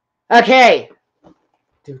 Okay.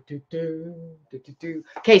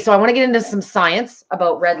 Okay, so I want to get into some science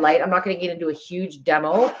about red light. I'm not going to get into a huge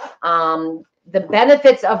demo. The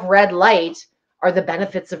benefits of red light are the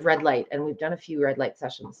benefits of red light, and we've done a few red light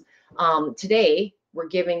sessions. Today, we're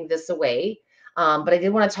giving this away, but I did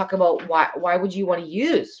want to talk about why would you want to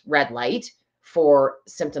use red light for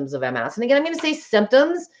symptoms of MS. And again, I'm going to say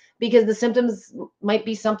symptoms because the symptoms might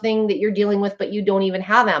be something that you're dealing with, but you don't even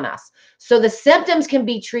have MS. So the symptoms can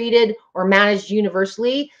be treated or managed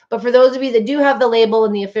universally. But for those of you that do have the label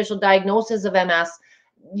and the official diagnosis of MS,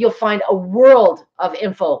 you'll find a world of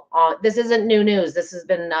info on this. Isn't new news. This has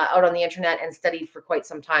been out on the internet and studied for quite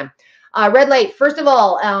some time. Red light. First of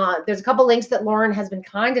all, there's a couple links that Lauren has been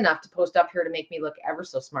kind enough to post up here to make me look ever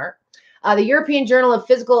so smart. The European Journal of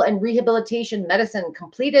Physical and Rehabilitation Medicine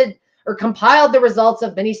compiled the results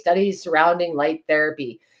of many studies surrounding light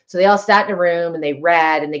therapy. So they all sat in a room and they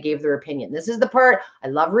read and they gave their opinion. This is the part I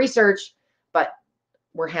love research, but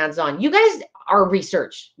we're hands-on. You guys are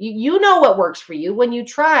research. You know what works for you when you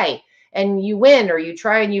try and you win, or you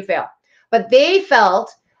try and you fail. But they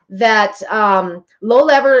felt that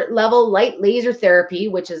low-level light laser therapy,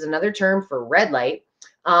 which is another term for red light,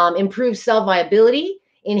 improves cell viability,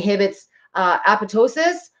 inhibits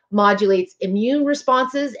apoptosis, modulates immune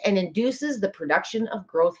responses, and induces the production of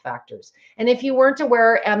growth factors. And if you weren't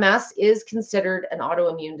aware, MS is considered an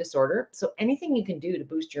autoimmune disorder. So anything you can do to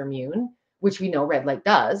boost your immune, which we know red light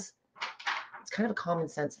does, it's kind of a common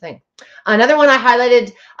sense thing. Another one I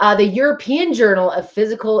highlighted, the European Journal of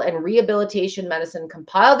Physical and Rehabilitation Medicine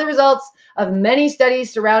compiled the results of many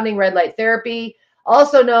studies surrounding red light therapy,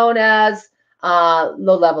 also known as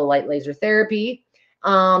low-level light laser therapy.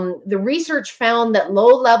 The research found that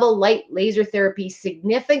low-level light laser therapy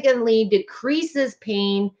significantly decreases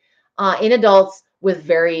pain in adults with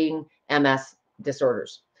varying MS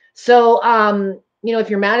disorders. So, if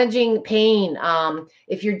you're managing pain,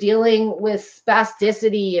 if you're dealing with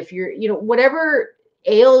spasticity, if you're, whatever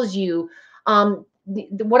ails you,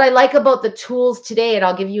 what I like about the tools today, and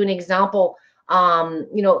I'll give you an example,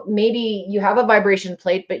 maybe you have a vibration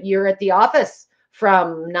plate, but you're at the office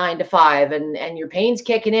from 9 to 5 and your pain's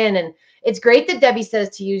kicking in. And it's great that Debbie says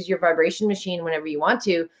to use your vibration machine whenever you want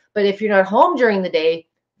to, but if you're not home during the day,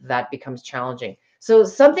 that becomes challenging. So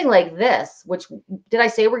something like this, which did I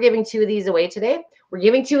say we're giving 2 of these away today? We're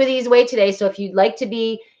giving 2 of these away today. So if you'd like to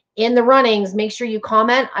be in the runnings, make sure you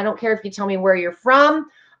comment. I don't care if you tell me where you're from,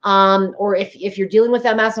 or if you're dealing with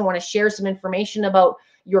MS and want to share some information about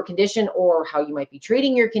your condition or how you might be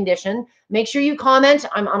treating your condition, make sure you comment.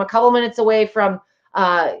 I'm a couple minutes away from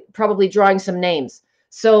probably drawing some names.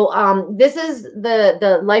 So this is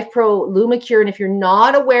the Lifepro LumaCure. And if you're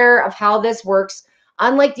not aware of how this works,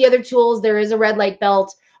 unlike the other tools, there is a red light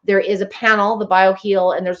belt, there is a panel, the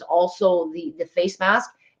BioHeal, and there's also the face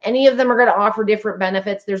mask. Any of them are going to offer different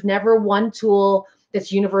benefits. There's never one tool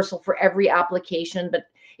that's universal for every application. But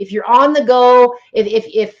if you're on the go,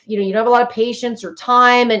 if you don't have a lot of patience or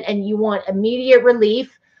time and you want immediate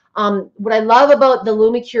relief, what I love about the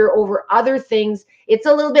LumaCure over other things, it's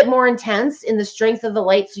a little bit more intense in the strength of the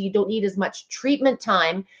light, so you don't need as much treatment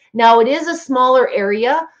time. Now, it is a smaller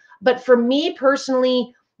area, but for me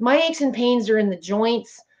personally, my aches and pains are in the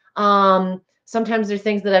joints. Sometimes there's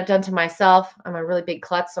things that I've done to myself. I'm a really big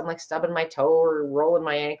klutz. So I'm like stubbing my toe or rolling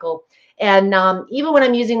my ankle. And even when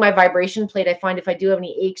I'm using my vibration plate, I find if I do have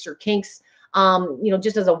any aches or kinks,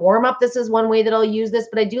 just as a warm up, this is one way that I'll use this.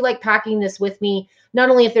 But I do like packing this with me, not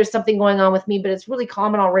only if there's something going on with me, but it's really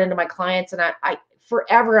common. I'll run into my clients and I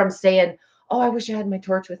forever I'm saying, oh, I wish I had my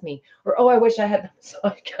torch with me, or oh, I wish I had the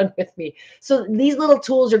massage gun with me. So these little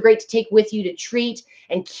tools are great to take with you to treat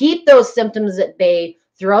and keep those symptoms at bay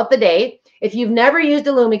throughout the day. If you've never used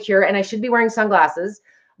a Lumicure, and I should be wearing sunglasses,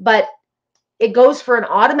 but it goes for an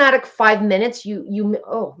automatic 5 minutes.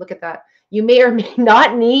 Oh, look at that. You may or may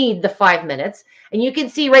not need the 5 minutes. And you can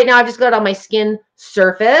see right now, I've just got it on my skin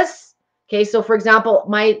surface. Okay, so for example,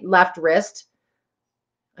 my left wrist,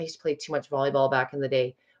 I used to play too much volleyball back in the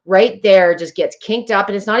day. Right there just gets kinked up,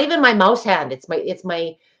 and it's not even my mouse hand. It's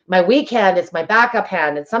my weak hand. It's my backup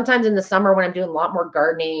hand. And sometimes in the summer when I'm doing a lot more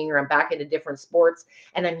gardening or I'm back into different sports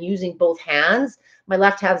and I'm using both hands, my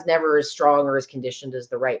left hand's never as strong or as conditioned as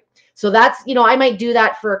the right. So that's, I might do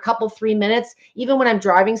that for a couple, 3 minutes, even when I'm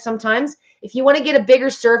driving sometimes. If you want to get a bigger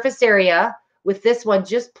surface area with this one,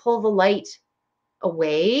 just pull the light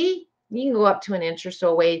away. You can go up to an inch or so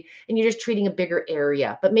away, and you're just treating a bigger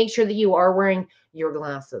area. But make sure that you are wearing your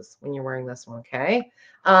glasses when you're wearing this one, okay?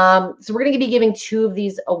 So we're going to be giving 2 of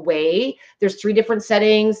these away. There's 3 different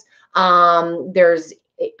settings. There's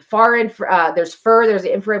there's fur, there's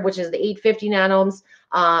infrared, which is the 850 nanohms.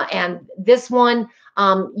 And this one,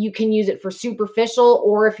 you can use it for superficial,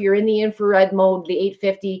 or if you're in the infrared mode, the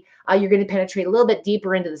 850, you're going to penetrate a little bit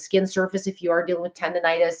deeper into the skin surface if you are dealing with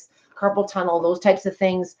tendonitis, carpal tunnel, those types of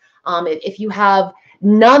things. If you have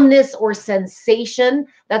numbness or sensation,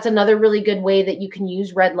 that's another really good way that you can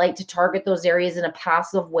use red light to target those areas in a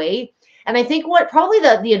passive way. And I think what probably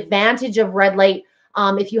the advantage of red light,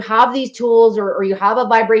 if you have these tools or you have a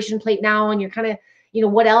vibration plate now and you're kind of,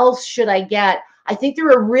 what else should I get? I think they're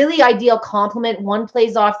a really ideal complement. One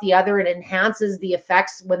plays off the other and enhances the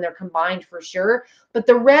effects when they're combined for sure. But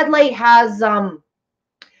the red light has a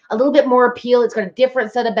little bit more appeal. It's got a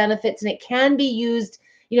different set of benefits, and it can be used,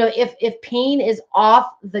 if pain is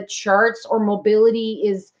off the charts or mobility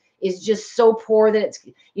is just so poor that it's,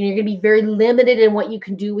 you're going to be very limited in what you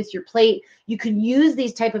can do with your plate. You can use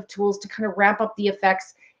these type of tools to kind of ramp up the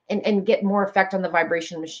effects and get more effect on the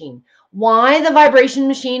vibration machine. Why the vibration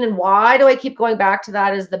machine, and why do I keep going back to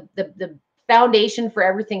that, is the foundation for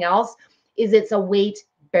everything else is it's a weight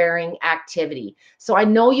bearing activity. So I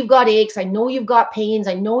know you've got aches, I know you've got pains,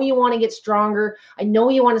 I know you want to get stronger, I know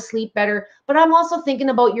you want to sleep better, but I'm also thinking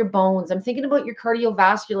about your bones. I'm thinking about your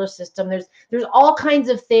cardiovascular system. There's all kinds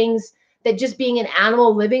of things that just being an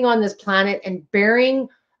animal living on this planet and bearing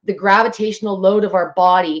the gravitational load of our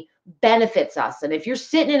body benefits us. And if you're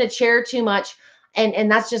sitting in a chair too much,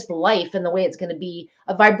 and that's just life and the way it's going to be,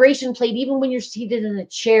 a vibration plate, even when you're seated in a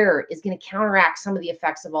chair, is going to counteract some of the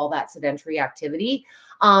effects of all that sedentary activity.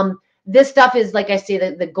 This stuff is, like I say,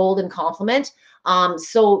 the golden complement.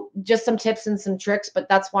 So just some tips and some tricks, but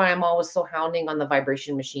that's why I'm always so hounding on the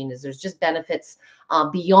vibration machine, is there's just benefits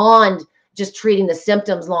beyond just treating the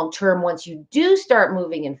symptoms long term. Once you do start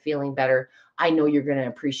moving and feeling better, I know you're going to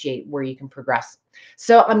appreciate where you can progress.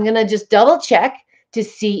 So I'm going to just double check to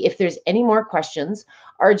see if there's any more questions.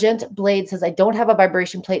 Argent Blade says, I don't have a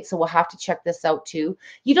vibration plate, so we'll have to check this out too.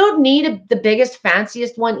 You don't need the biggest,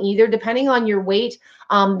 fanciest one either, depending on your weight.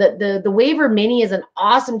 The Waver Mini is an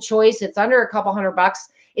awesome choice. It's under a couple $100.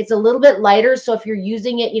 It's a little bit lighter, so if you're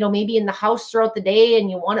using it, maybe in the house throughout the day and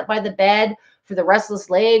you want it by the bed for the restless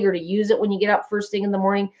leg, or to use it when you get up first thing in the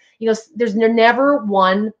morning, there's never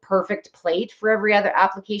one perfect plate for every other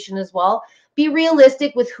application as well. Be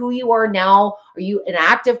realistic with who you are now. Are you an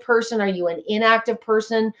active person? Are you an inactive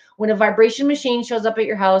person? When a vibration machine shows up at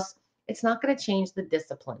your house, it's not going to change the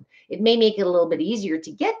discipline. It may make it a little bit easier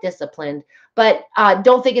to get disciplined, but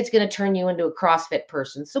don't think it's going to turn you into a CrossFit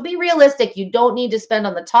person. So be realistic. You don't need to spend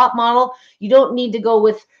on the top model. You don't need to go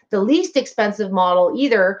with the least expensive model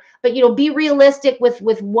either, but be realistic with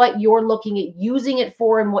what you're looking at using it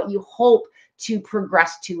for and what you hope to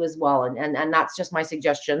progress to as well. And that's just my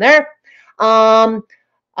suggestion there.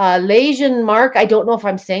 Lasian Mark, I don't know if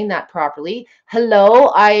I'm saying that properly. Hello,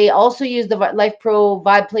 I also use the Lifepro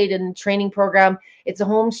Vibe Plate and training program. It's a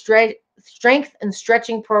home strength and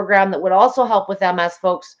stretching program that would also help with MS,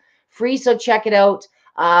 folks. Free, so check it out.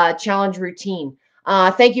 Challenge routine.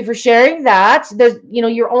 Thank you for sharing that. There's,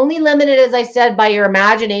 you're only limited, as I said, by your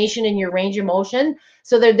imagination and your range of motion.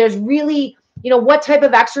 So there's really, what type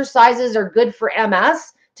of exercises are good for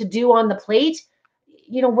MS to do on the plate.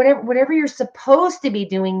 Whatever you're supposed to be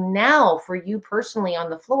doing now for you personally on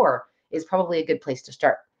the floor is probably a good place to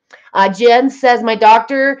start. Jen says, my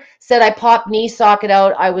doctor said I popped knee socket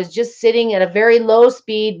out. I was just sitting at a very low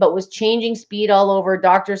speed, but was changing speed all over.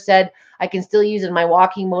 Doctor said I can still use it in my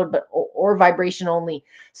walking mode, but or vibration only.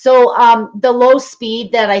 So the low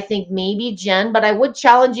speed that I think maybe, Jen, but I would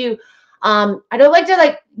challenge you. I don't like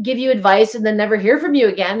to give you advice and then never hear from you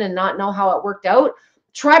again and not know how it worked out.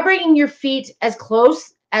 Try bringing your feet as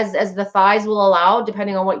close as the thighs will allow,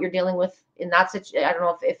 depending on what you're dealing with in that situation. I don't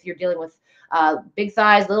know if you're dealing with big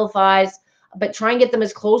thighs, little thighs, but try and get them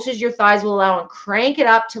as close as your thighs will allow and crank it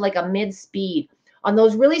up to like a mid speed. On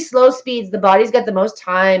those really slow speeds, the body's got the most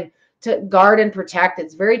time to guard and protect.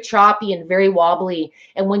 It's very choppy and very wobbly.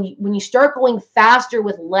 And when you start going faster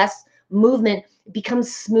with less movement, it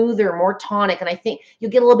becomes smoother, more tonic. And I think you'll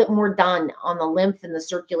get a little bit more done on the lymph and the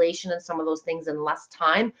circulation and some of those things in less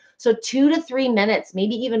time. So 2 to 3 minutes,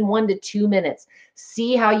 maybe even 1 to 2 minutes.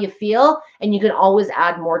 See how you feel, and you can always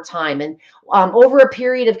add more time. And over a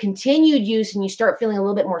period of continued use, and you start feeling a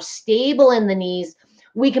little bit more stable in the knees,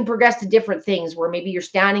 we can progress to different things where maybe you're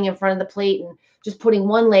standing in front of the plate and just putting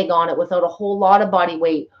one leg on it without a whole lot of body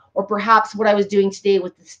weight, or perhaps what I was doing today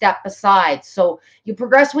with the step beside. So you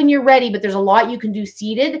progress when you're ready, but there's a lot you can do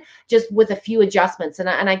seated just with a few adjustments. And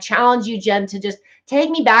I challenge you, Jen, to just tag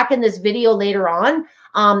me back in this video later on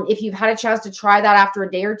if you've had a chance to try that after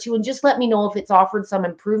a day or two, and just let me know if it's offered some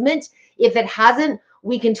improvement. If it hasn't,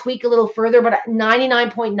 we can tweak a little further, but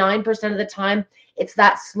 99.9% of the time, it's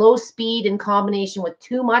that slow speed in combination with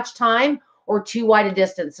too much time or too wide a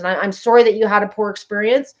distance. And I'm sorry that you had a poor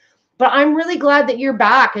experience, but I'm really glad that you're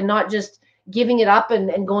back and not just giving it up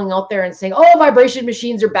and going out there and saying, oh, vibration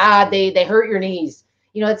machines are bad. They hurt your knees.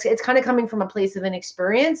 You know, it's kind of coming from a place of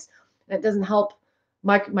inexperience that doesn't help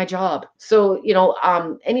my job. So, you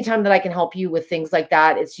know, anytime that I can help you with things like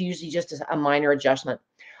that, it's usually just a minor adjustment.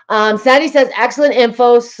 Sandy says, excellent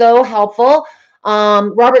info, so helpful.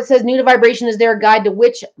 Robert says, new to vibration, is there a guide to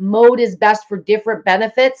which mode is best for different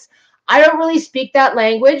benefits? I don't really speak that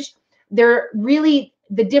language. They're really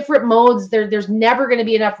the different modes. There's never going to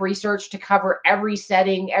be enough research to cover every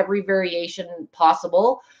setting, every variation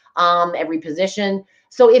possible, every position.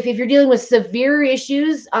 So if you're dealing with severe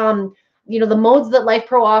issues, you know, the modes that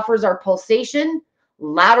Lifepro offers are pulsation,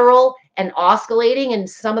 lateral, and oscillating, and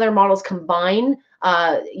some of their models combine,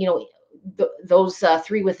 you know, those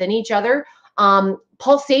three within each other.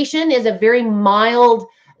 Pulsation is a very mild,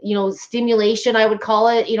 you know, stimulation, I would call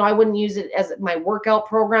it. You know, I wouldn't use it as my workout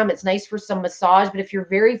program. It's nice for some massage, but if you're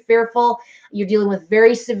very fearful, you're dealing with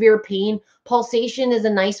very severe pain, pulsation is a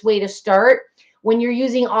nice way to start. When you're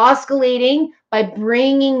using oscillating, by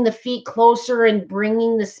bringing the feet closer and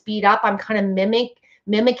bringing the speed up, I'm kind of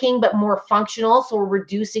mimicking, but more functional. So we're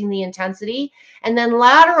reducing the intensity. And then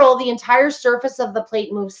lateral, the entire surface of the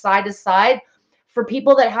plate moves side to side. For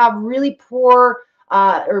people that have really poor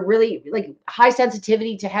or really like high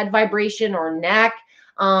sensitivity to head vibration or neck,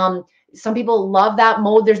 some people love that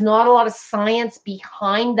mode. There's not a lot of science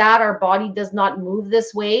behind that. Our body does not move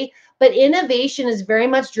this way. But innovation is very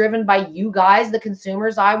much driven by you guys, the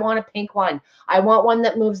consumers. I want a pink one. I want one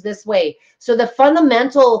that moves this way. So the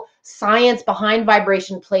fundamental science behind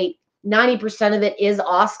vibration plate, 90% of it is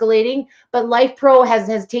oscillating. But Lifepro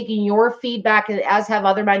has taken your feedback, as have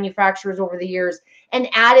other manufacturers over the years, and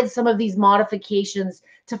added some of these modifications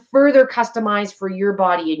to further customize for your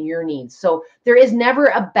body and your needs. So there is never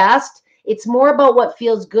a best. It's more about what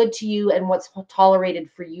feels good to you and what's tolerated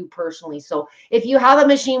for you personally. So if you have a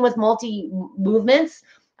machine with multi movements,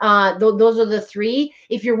 those are the three.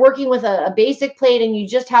 If you're working with a basic plate and you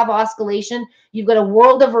just have oscillation, you've got a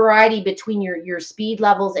world of variety between your speed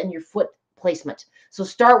levels and your foot placement. So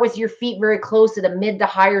start with your feet very close at a mid to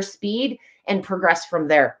higher speed and progress from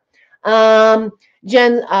there.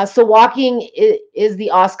 Jen, so walking is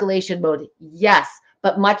the oscillation mode. Yes,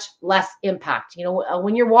 but much less impact. You know,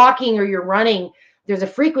 when you're walking or you're running, there's a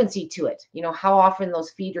frequency to it. You know, how often those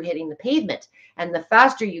feet are hitting the pavement. And the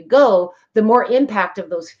faster you go, the more impact of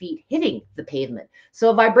those feet hitting the pavement. So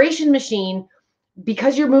a vibration machine,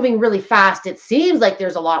 because you're moving really fast, it seems like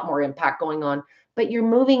there's a lot more impact going on. But you're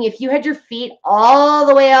moving, if you had your feet all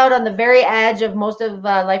the way out on the very edge of most of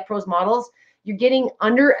Lifepro's models, you're getting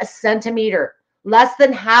under a centimeter, less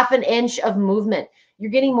than half an inch of movement.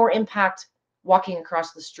 You're getting more impact walking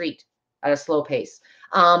across the street at a slow pace.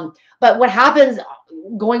 But what happens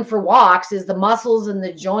going for walks is the muscles and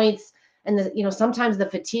the joints and the, you know, sometimes the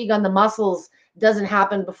fatigue on the muscles doesn't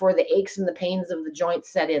happen before the aches and the pains of the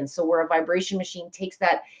joints set in. So where a vibration machine takes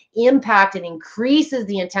that impact and increases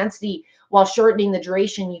the intensity while shortening the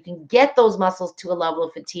duration, you can get those muscles to a level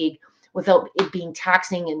of fatigue without it being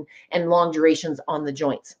taxing and long durations on the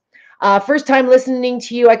joints. First time listening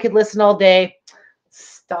to you, I could listen all day.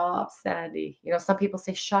 stop, Sandy. You know, some people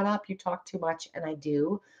say, shut up, you talk too much, and I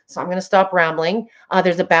do. So I'm going to stop rambling.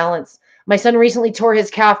 There's a balance. My son recently tore his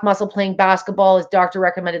calf muscle playing basketball. His doctor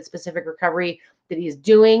recommended specific recovery that he is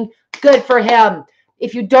doing. Good for him.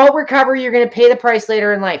 If you don't recover, you're going to pay the price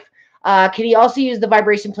later in life. Can he also use the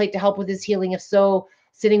vibration plate to help with his healing? If so,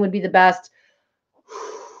 sitting would be the best.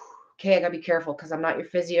 Okay, I got to be careful because I'm not your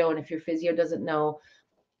physio. And if your physio doesn't know,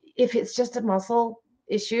 if it's just a muscle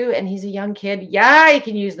issue and he's a young kid, yeah, he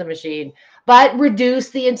can use the machine, but reduce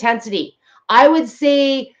the intensity. I would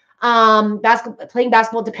say playing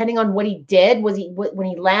basketball, depending on what he did, when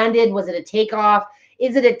he landed, was it a takeoff?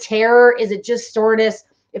 Is it a tear? Is it just soreness?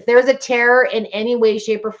 If there's a tear in any way,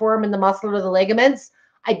 shape, or form in the muscle or the ligaments,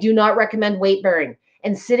 I do not recommend weight bearing.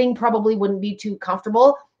 And sitting probably wouldn't be too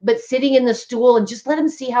comfortable, but sitting in the stool and just let him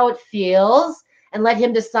see how it feels and let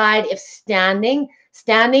him decide if standing,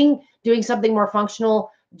 doing something more functional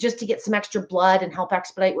just to get some extra blood and help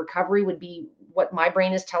expedite recovery would be what my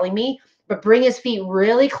brain is telling me. But bring his feet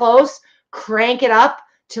really close, crank it up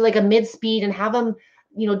to like a mid speed and have him,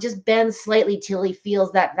 just bend slightly till he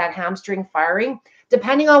feels that hamstring firing.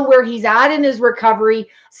 Depending on where he's at in his recovery,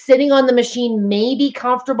 sitting on the machine may be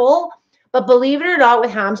comfortable, but believe it or not, with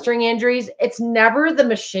hamstring injuries, it's never the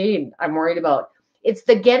machine I'm worried about. It's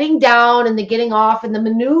the getting down and the getting off and the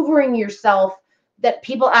maneuvering yourself that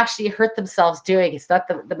people actually hurt themselves doing. It's not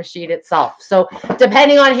the machine itself. So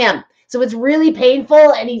depending on him. So it's really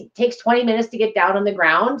painful and he takes 20 minutes to get down on the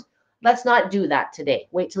ground. Let's not do that today.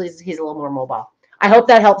 Wait till he's a little more mobile. I hope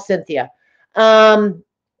that helps, Cynthia.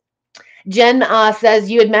 Jen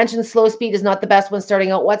says, you had mentioned slow speed is not the best when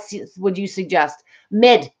starting out. What would you suggest?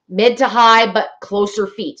 Mid to high, but closer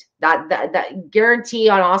feet. That guarantee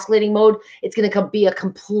on oscillating mode, it's going to be a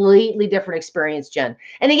completely different experience, Jen.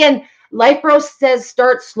 And again, Lifepro says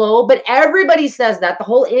start slow, but everybody says that. The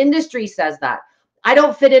whole industry says that. I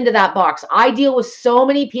don't fit into that box. I deal with so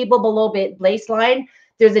many people below baseline.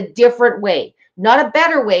 There's a different way, not a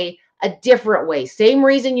better way, a different way. Same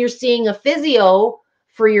reason you're seeing a physio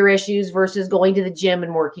for your issues versus going to the gym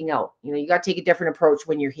and working out. You got to take a different approach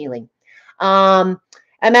when you're healing.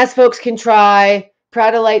 MS folks can try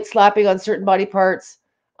Pradolite slapping on certain body parts.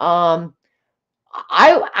 We're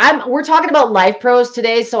talking about Lifepros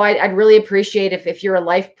today, so I'd really appreciate if you're a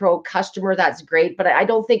Lifepro customer, that's great. But I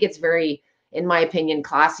don't think it's very, in my opinion,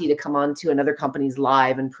 classy to come on to another company's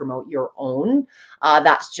live and promote your own.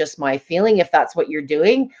 That's just my feeling. If that's what you're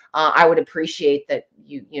doing, I would appreciate that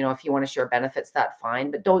if you want to share benefits, that's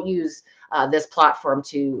fine. But don't use this platform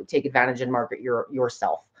to take advantage and market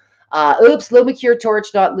yourself. Oops, Lumacure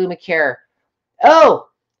Torch, not Lumacare. Oh,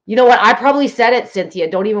 you know what? I probably said it, Cynthia.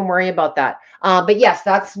 Don't even worry about that. But yes,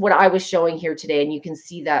 that's what I was showing here today, and you can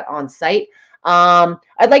see that on site.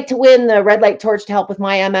 I'd like to win the red light torch to help with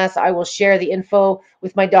my MS. I will share the info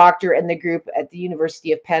with my doctor and the group at the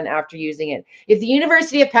University of Penn after using it. If the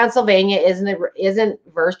University of Pennsylvania isn't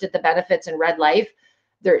versed at the benefits in red light,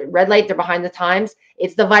 they're behind the times.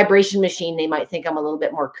 It's the vibration machine they might think I'm a little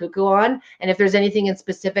bit more cuckoo on. And if there's anything in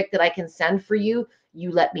specific that I can send for you,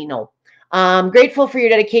 you let me know. Grateful for your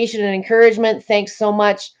dedication and encouragement. Thanks so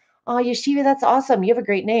much. Oh, Yeshiva, that's awesome. You have a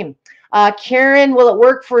great name. Karen, will it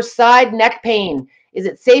work for side neck pain? Is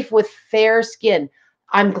it safe with fair skin?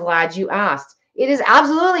 I'm glad you asked. It is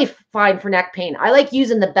absolutely fine for neck pain. I like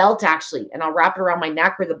using the belt actually, and I'll wrap it around my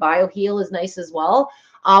neck, or the BioHeal is nice as well.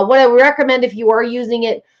 What I would recommend if you are using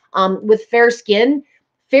it with fair skin,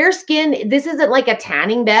 this isn't like a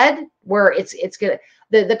tanning bed where it's gonna.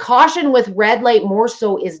 The caution with red light more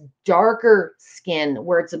so is darker skin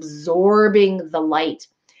where it's absorbing the light.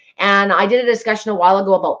 And I did a discussion a while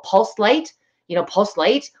ago about pulse light. Pulse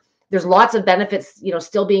light. There's lots of benefits,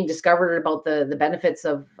 still being discovered about the benefits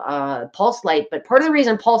of pulse light. But part of the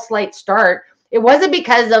reason pulse light it wasn't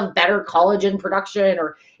because of better collagen production,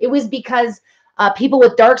 or it was because people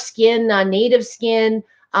with dark skin, native skin,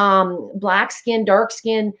 black skin, dark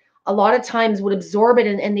skin, a lot of times would absorb it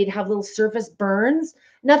and they'd have little surface burns,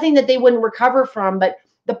 nothing that they wouldn't recover from. But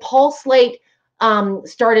the pulse light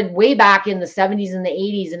started way back in the 70s and the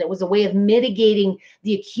 80s, and it was a way of mitigating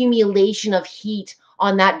the accumulation of heat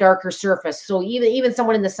on that darker surface. So even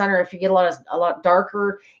someone in the sun, or if you get a lot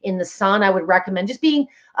darker in the sun, I would recommend just being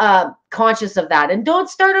conscious of that. And don't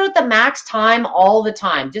start out at the max time all the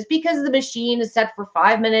time. Just because the machine is set for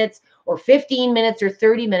 5 minutes or 15 minutes or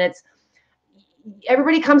 30 minutes,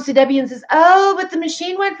 everybody comes to Debby and says, oh, but the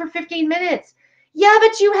machine went for 15 minutes. Yeah,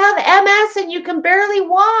 but you have MS and you can barely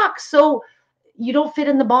walk. So you don't fit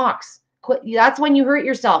in the box. That's when you hurt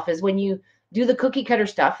yourself, is when you do the cookie cutter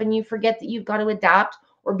stuff and you forget that you've got to adapt,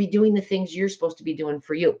 or be doing the things you're supposed to be doing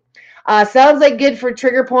for you. Sounds like good for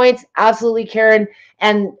trigger points. Absolutely, Karen.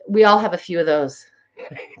 And we all have a few of those.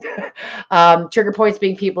 Trigger points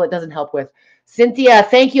being people it doesn't help with. Cynthia,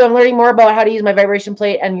 thank you. I'm learning more about how to use my vibration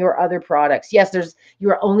plate and your other products. Yes, you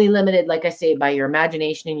are only limited, like I say, by your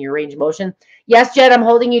imagination and your range of motion. Yes, Jen, I'm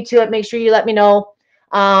holding you to it. Make sure you let me know.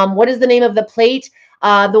 What is the name of the plate?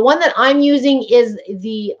 The one that I'm using is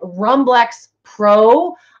the Rumblex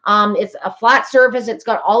Pro. It's a flat surface. It's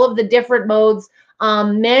got all of the different modes.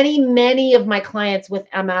 Many of my clients with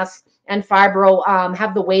MS and fibro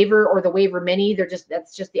have the waiver or the waiver mini.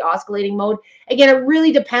 That's just the oscillating mode. Again, it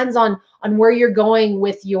really depends on where you're going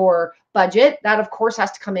with your budget. That of course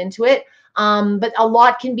has to come into it. But a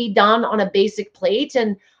lot can be done on a basic plate,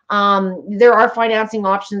 and there are financing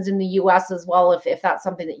options in the US as well if that's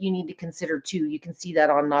something that you need to consider too. You can see that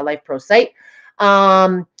on the Lifepro site.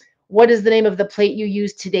 What is the name of the plate you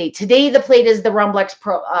use today? Today the plate is the Rumblex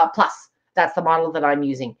Pro Plus. That's the model that I'm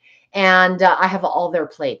using, and I have all their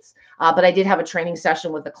plates. But I did have a training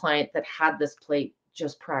session with a client that had this plate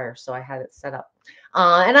just prior, so I had it set up.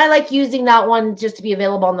 And I like using that one just to be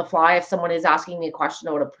available on the fly if someone is asking me a question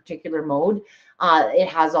about a particular mode. It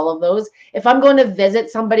has all of those. If I'm going to visit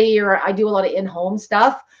somebody or I do a lot of in-home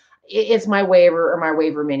stuff, it's my waiver or my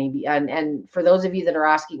waiver mini. And for those of you that are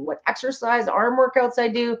asking what exercise arm workouts I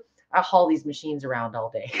do, I haul these machines around all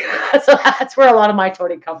day. So that's where a lot of my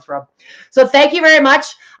toning comes from. So thank you very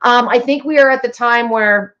much. I think we are at the time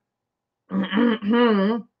where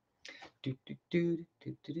I'm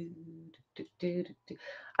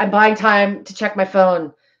buying time to check my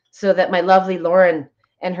phone so that my lovely Lauren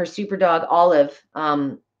and her super dog Olive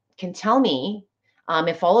can tell me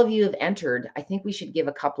if all of you have entered. I think we should give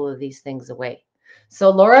a couple of these things away. So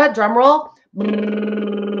Laura, drum roll.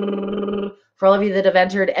 For all of you that have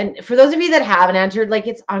entered, and for those of you that haven't entered, like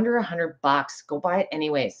it's under $100. Go buy it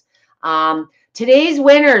anyways. Today's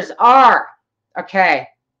winners are, okay.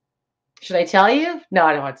 Should I tell you? No,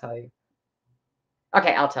 I don't want to tell you.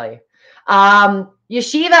 Okay, I'll tell you.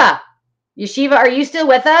 Yeshiva, are you still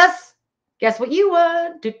with us? Guess what you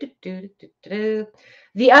won? The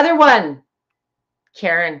other one,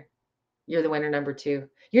 Karen, you're the winner number 2.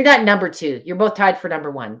 You're not number 2. You're both tied for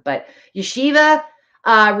number 1. But Yeshiva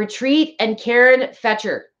Retreat and Karen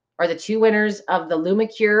Fetcher are the 2 winners of the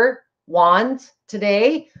LumaCure wands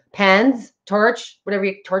today. Pens, torch, whatever.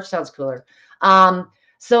 Torch sounds cooler.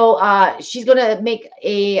 So she's going to make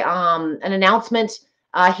an announcement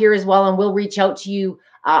here as well, and we'll reach out to you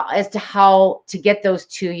as to how to get those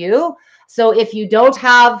to you. So if you don't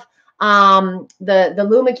have the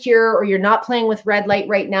LumaCure, or you're not playing with red light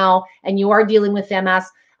right now and you are dealing with MS,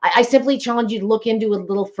 I simply challenge you to look into it a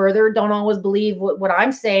little further. Don't always believe what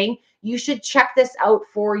I'm saying. You should check this out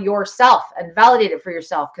for yourself and validate it for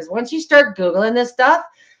yourself, because once you start Googling this stuff,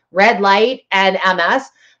 red light and MS,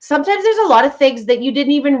 sometimes there's a lot of things that you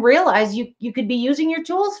didn't even realize you could be using your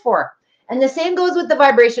tools for. And the same goes with the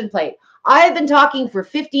vibration plate. I've been talking for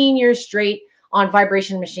 15 years straight on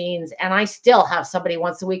vibration machines, and I still have somebody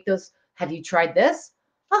once a week goes, have you tried this?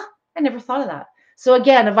 Huh, I never thought of that. So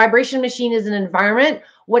again, a vibration machine is an environment.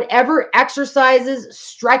 Whatever exercises,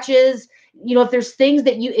 stretches, if there's things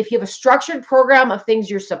that if you have a structured program of things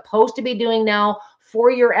you're supposed to be doing now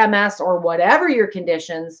for your MS or whatever your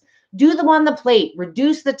conditions, do them on the plate,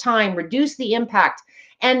 reduce the time, reduce the impact,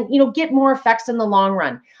 and get more effects in the long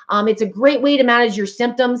run. It's a great way to manage your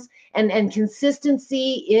symptoms, and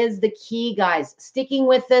consistency is the key, guys. Sticking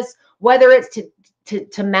with this, whether it's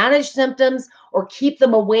to manage symptoms or keep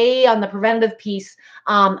them away on the preventative piece.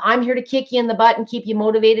 I'm here to kick you in the butt and keep you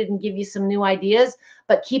motivated and give you some new ideas,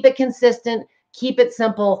 but keep it consistent, keep it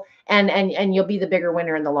simple, and you'll be the bigger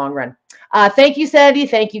winner in the long run. Thank you, Sandy.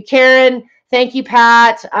 Thank you, Karen. Thank you,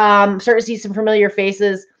 Pat. Starting to see some familiar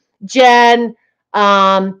faces. Jen,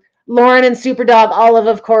 Lauren and Superdog, Olive,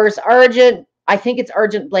 of course. Argent, I think it's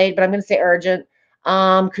Argent Blade, but I'm going to say Argent.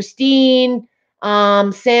 Christine,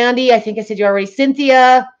 Sandy, I think I said you already.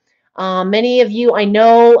 Cynthia, many of you I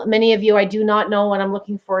know, many of you I do not know, and I'm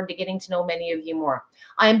looking forward to getting to know many of you more.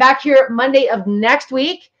 I am back here Monday of next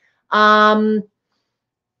week. For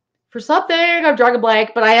something, I'm drawing a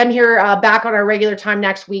blank, but I am here back on our regular time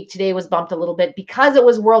next week. Today was bumped a little bit because it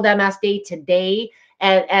was World MS Day today,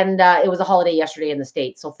 and it was a holiday yesterday in the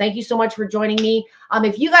States. So thank you so much for joining me.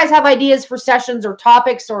 If you guys have ideas for sessions or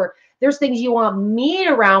topics, or there's things you want me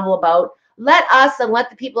to ramble about, let us and let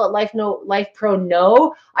the people at Lifepro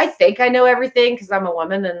know. I think I know everything because I'm a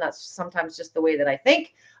woman, and that's sometimes just the way that I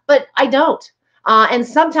think, but I don't. And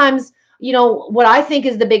sometimes, what I think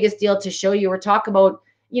is the biggest deal to show you or talk about,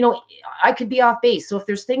 I could be off base. So if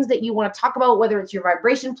there's things that you want to talk about, whether it's your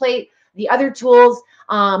vibration plate, the other tools,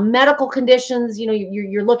 medical conditions,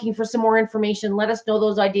 you're looking for some more information, let us know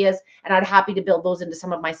those ideas, and I'd happy to build those into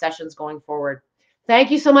some of my sessions going forward.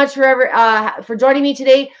 Thank you so much for joining me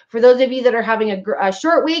today. For those of you that are having a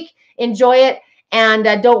short week, enjoy it, and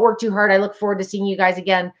don't work too hard. I look forward to seeing you guys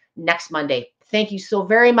again next Monday. Thank you so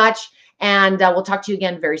very much, and we'll talk to you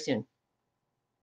again very soon.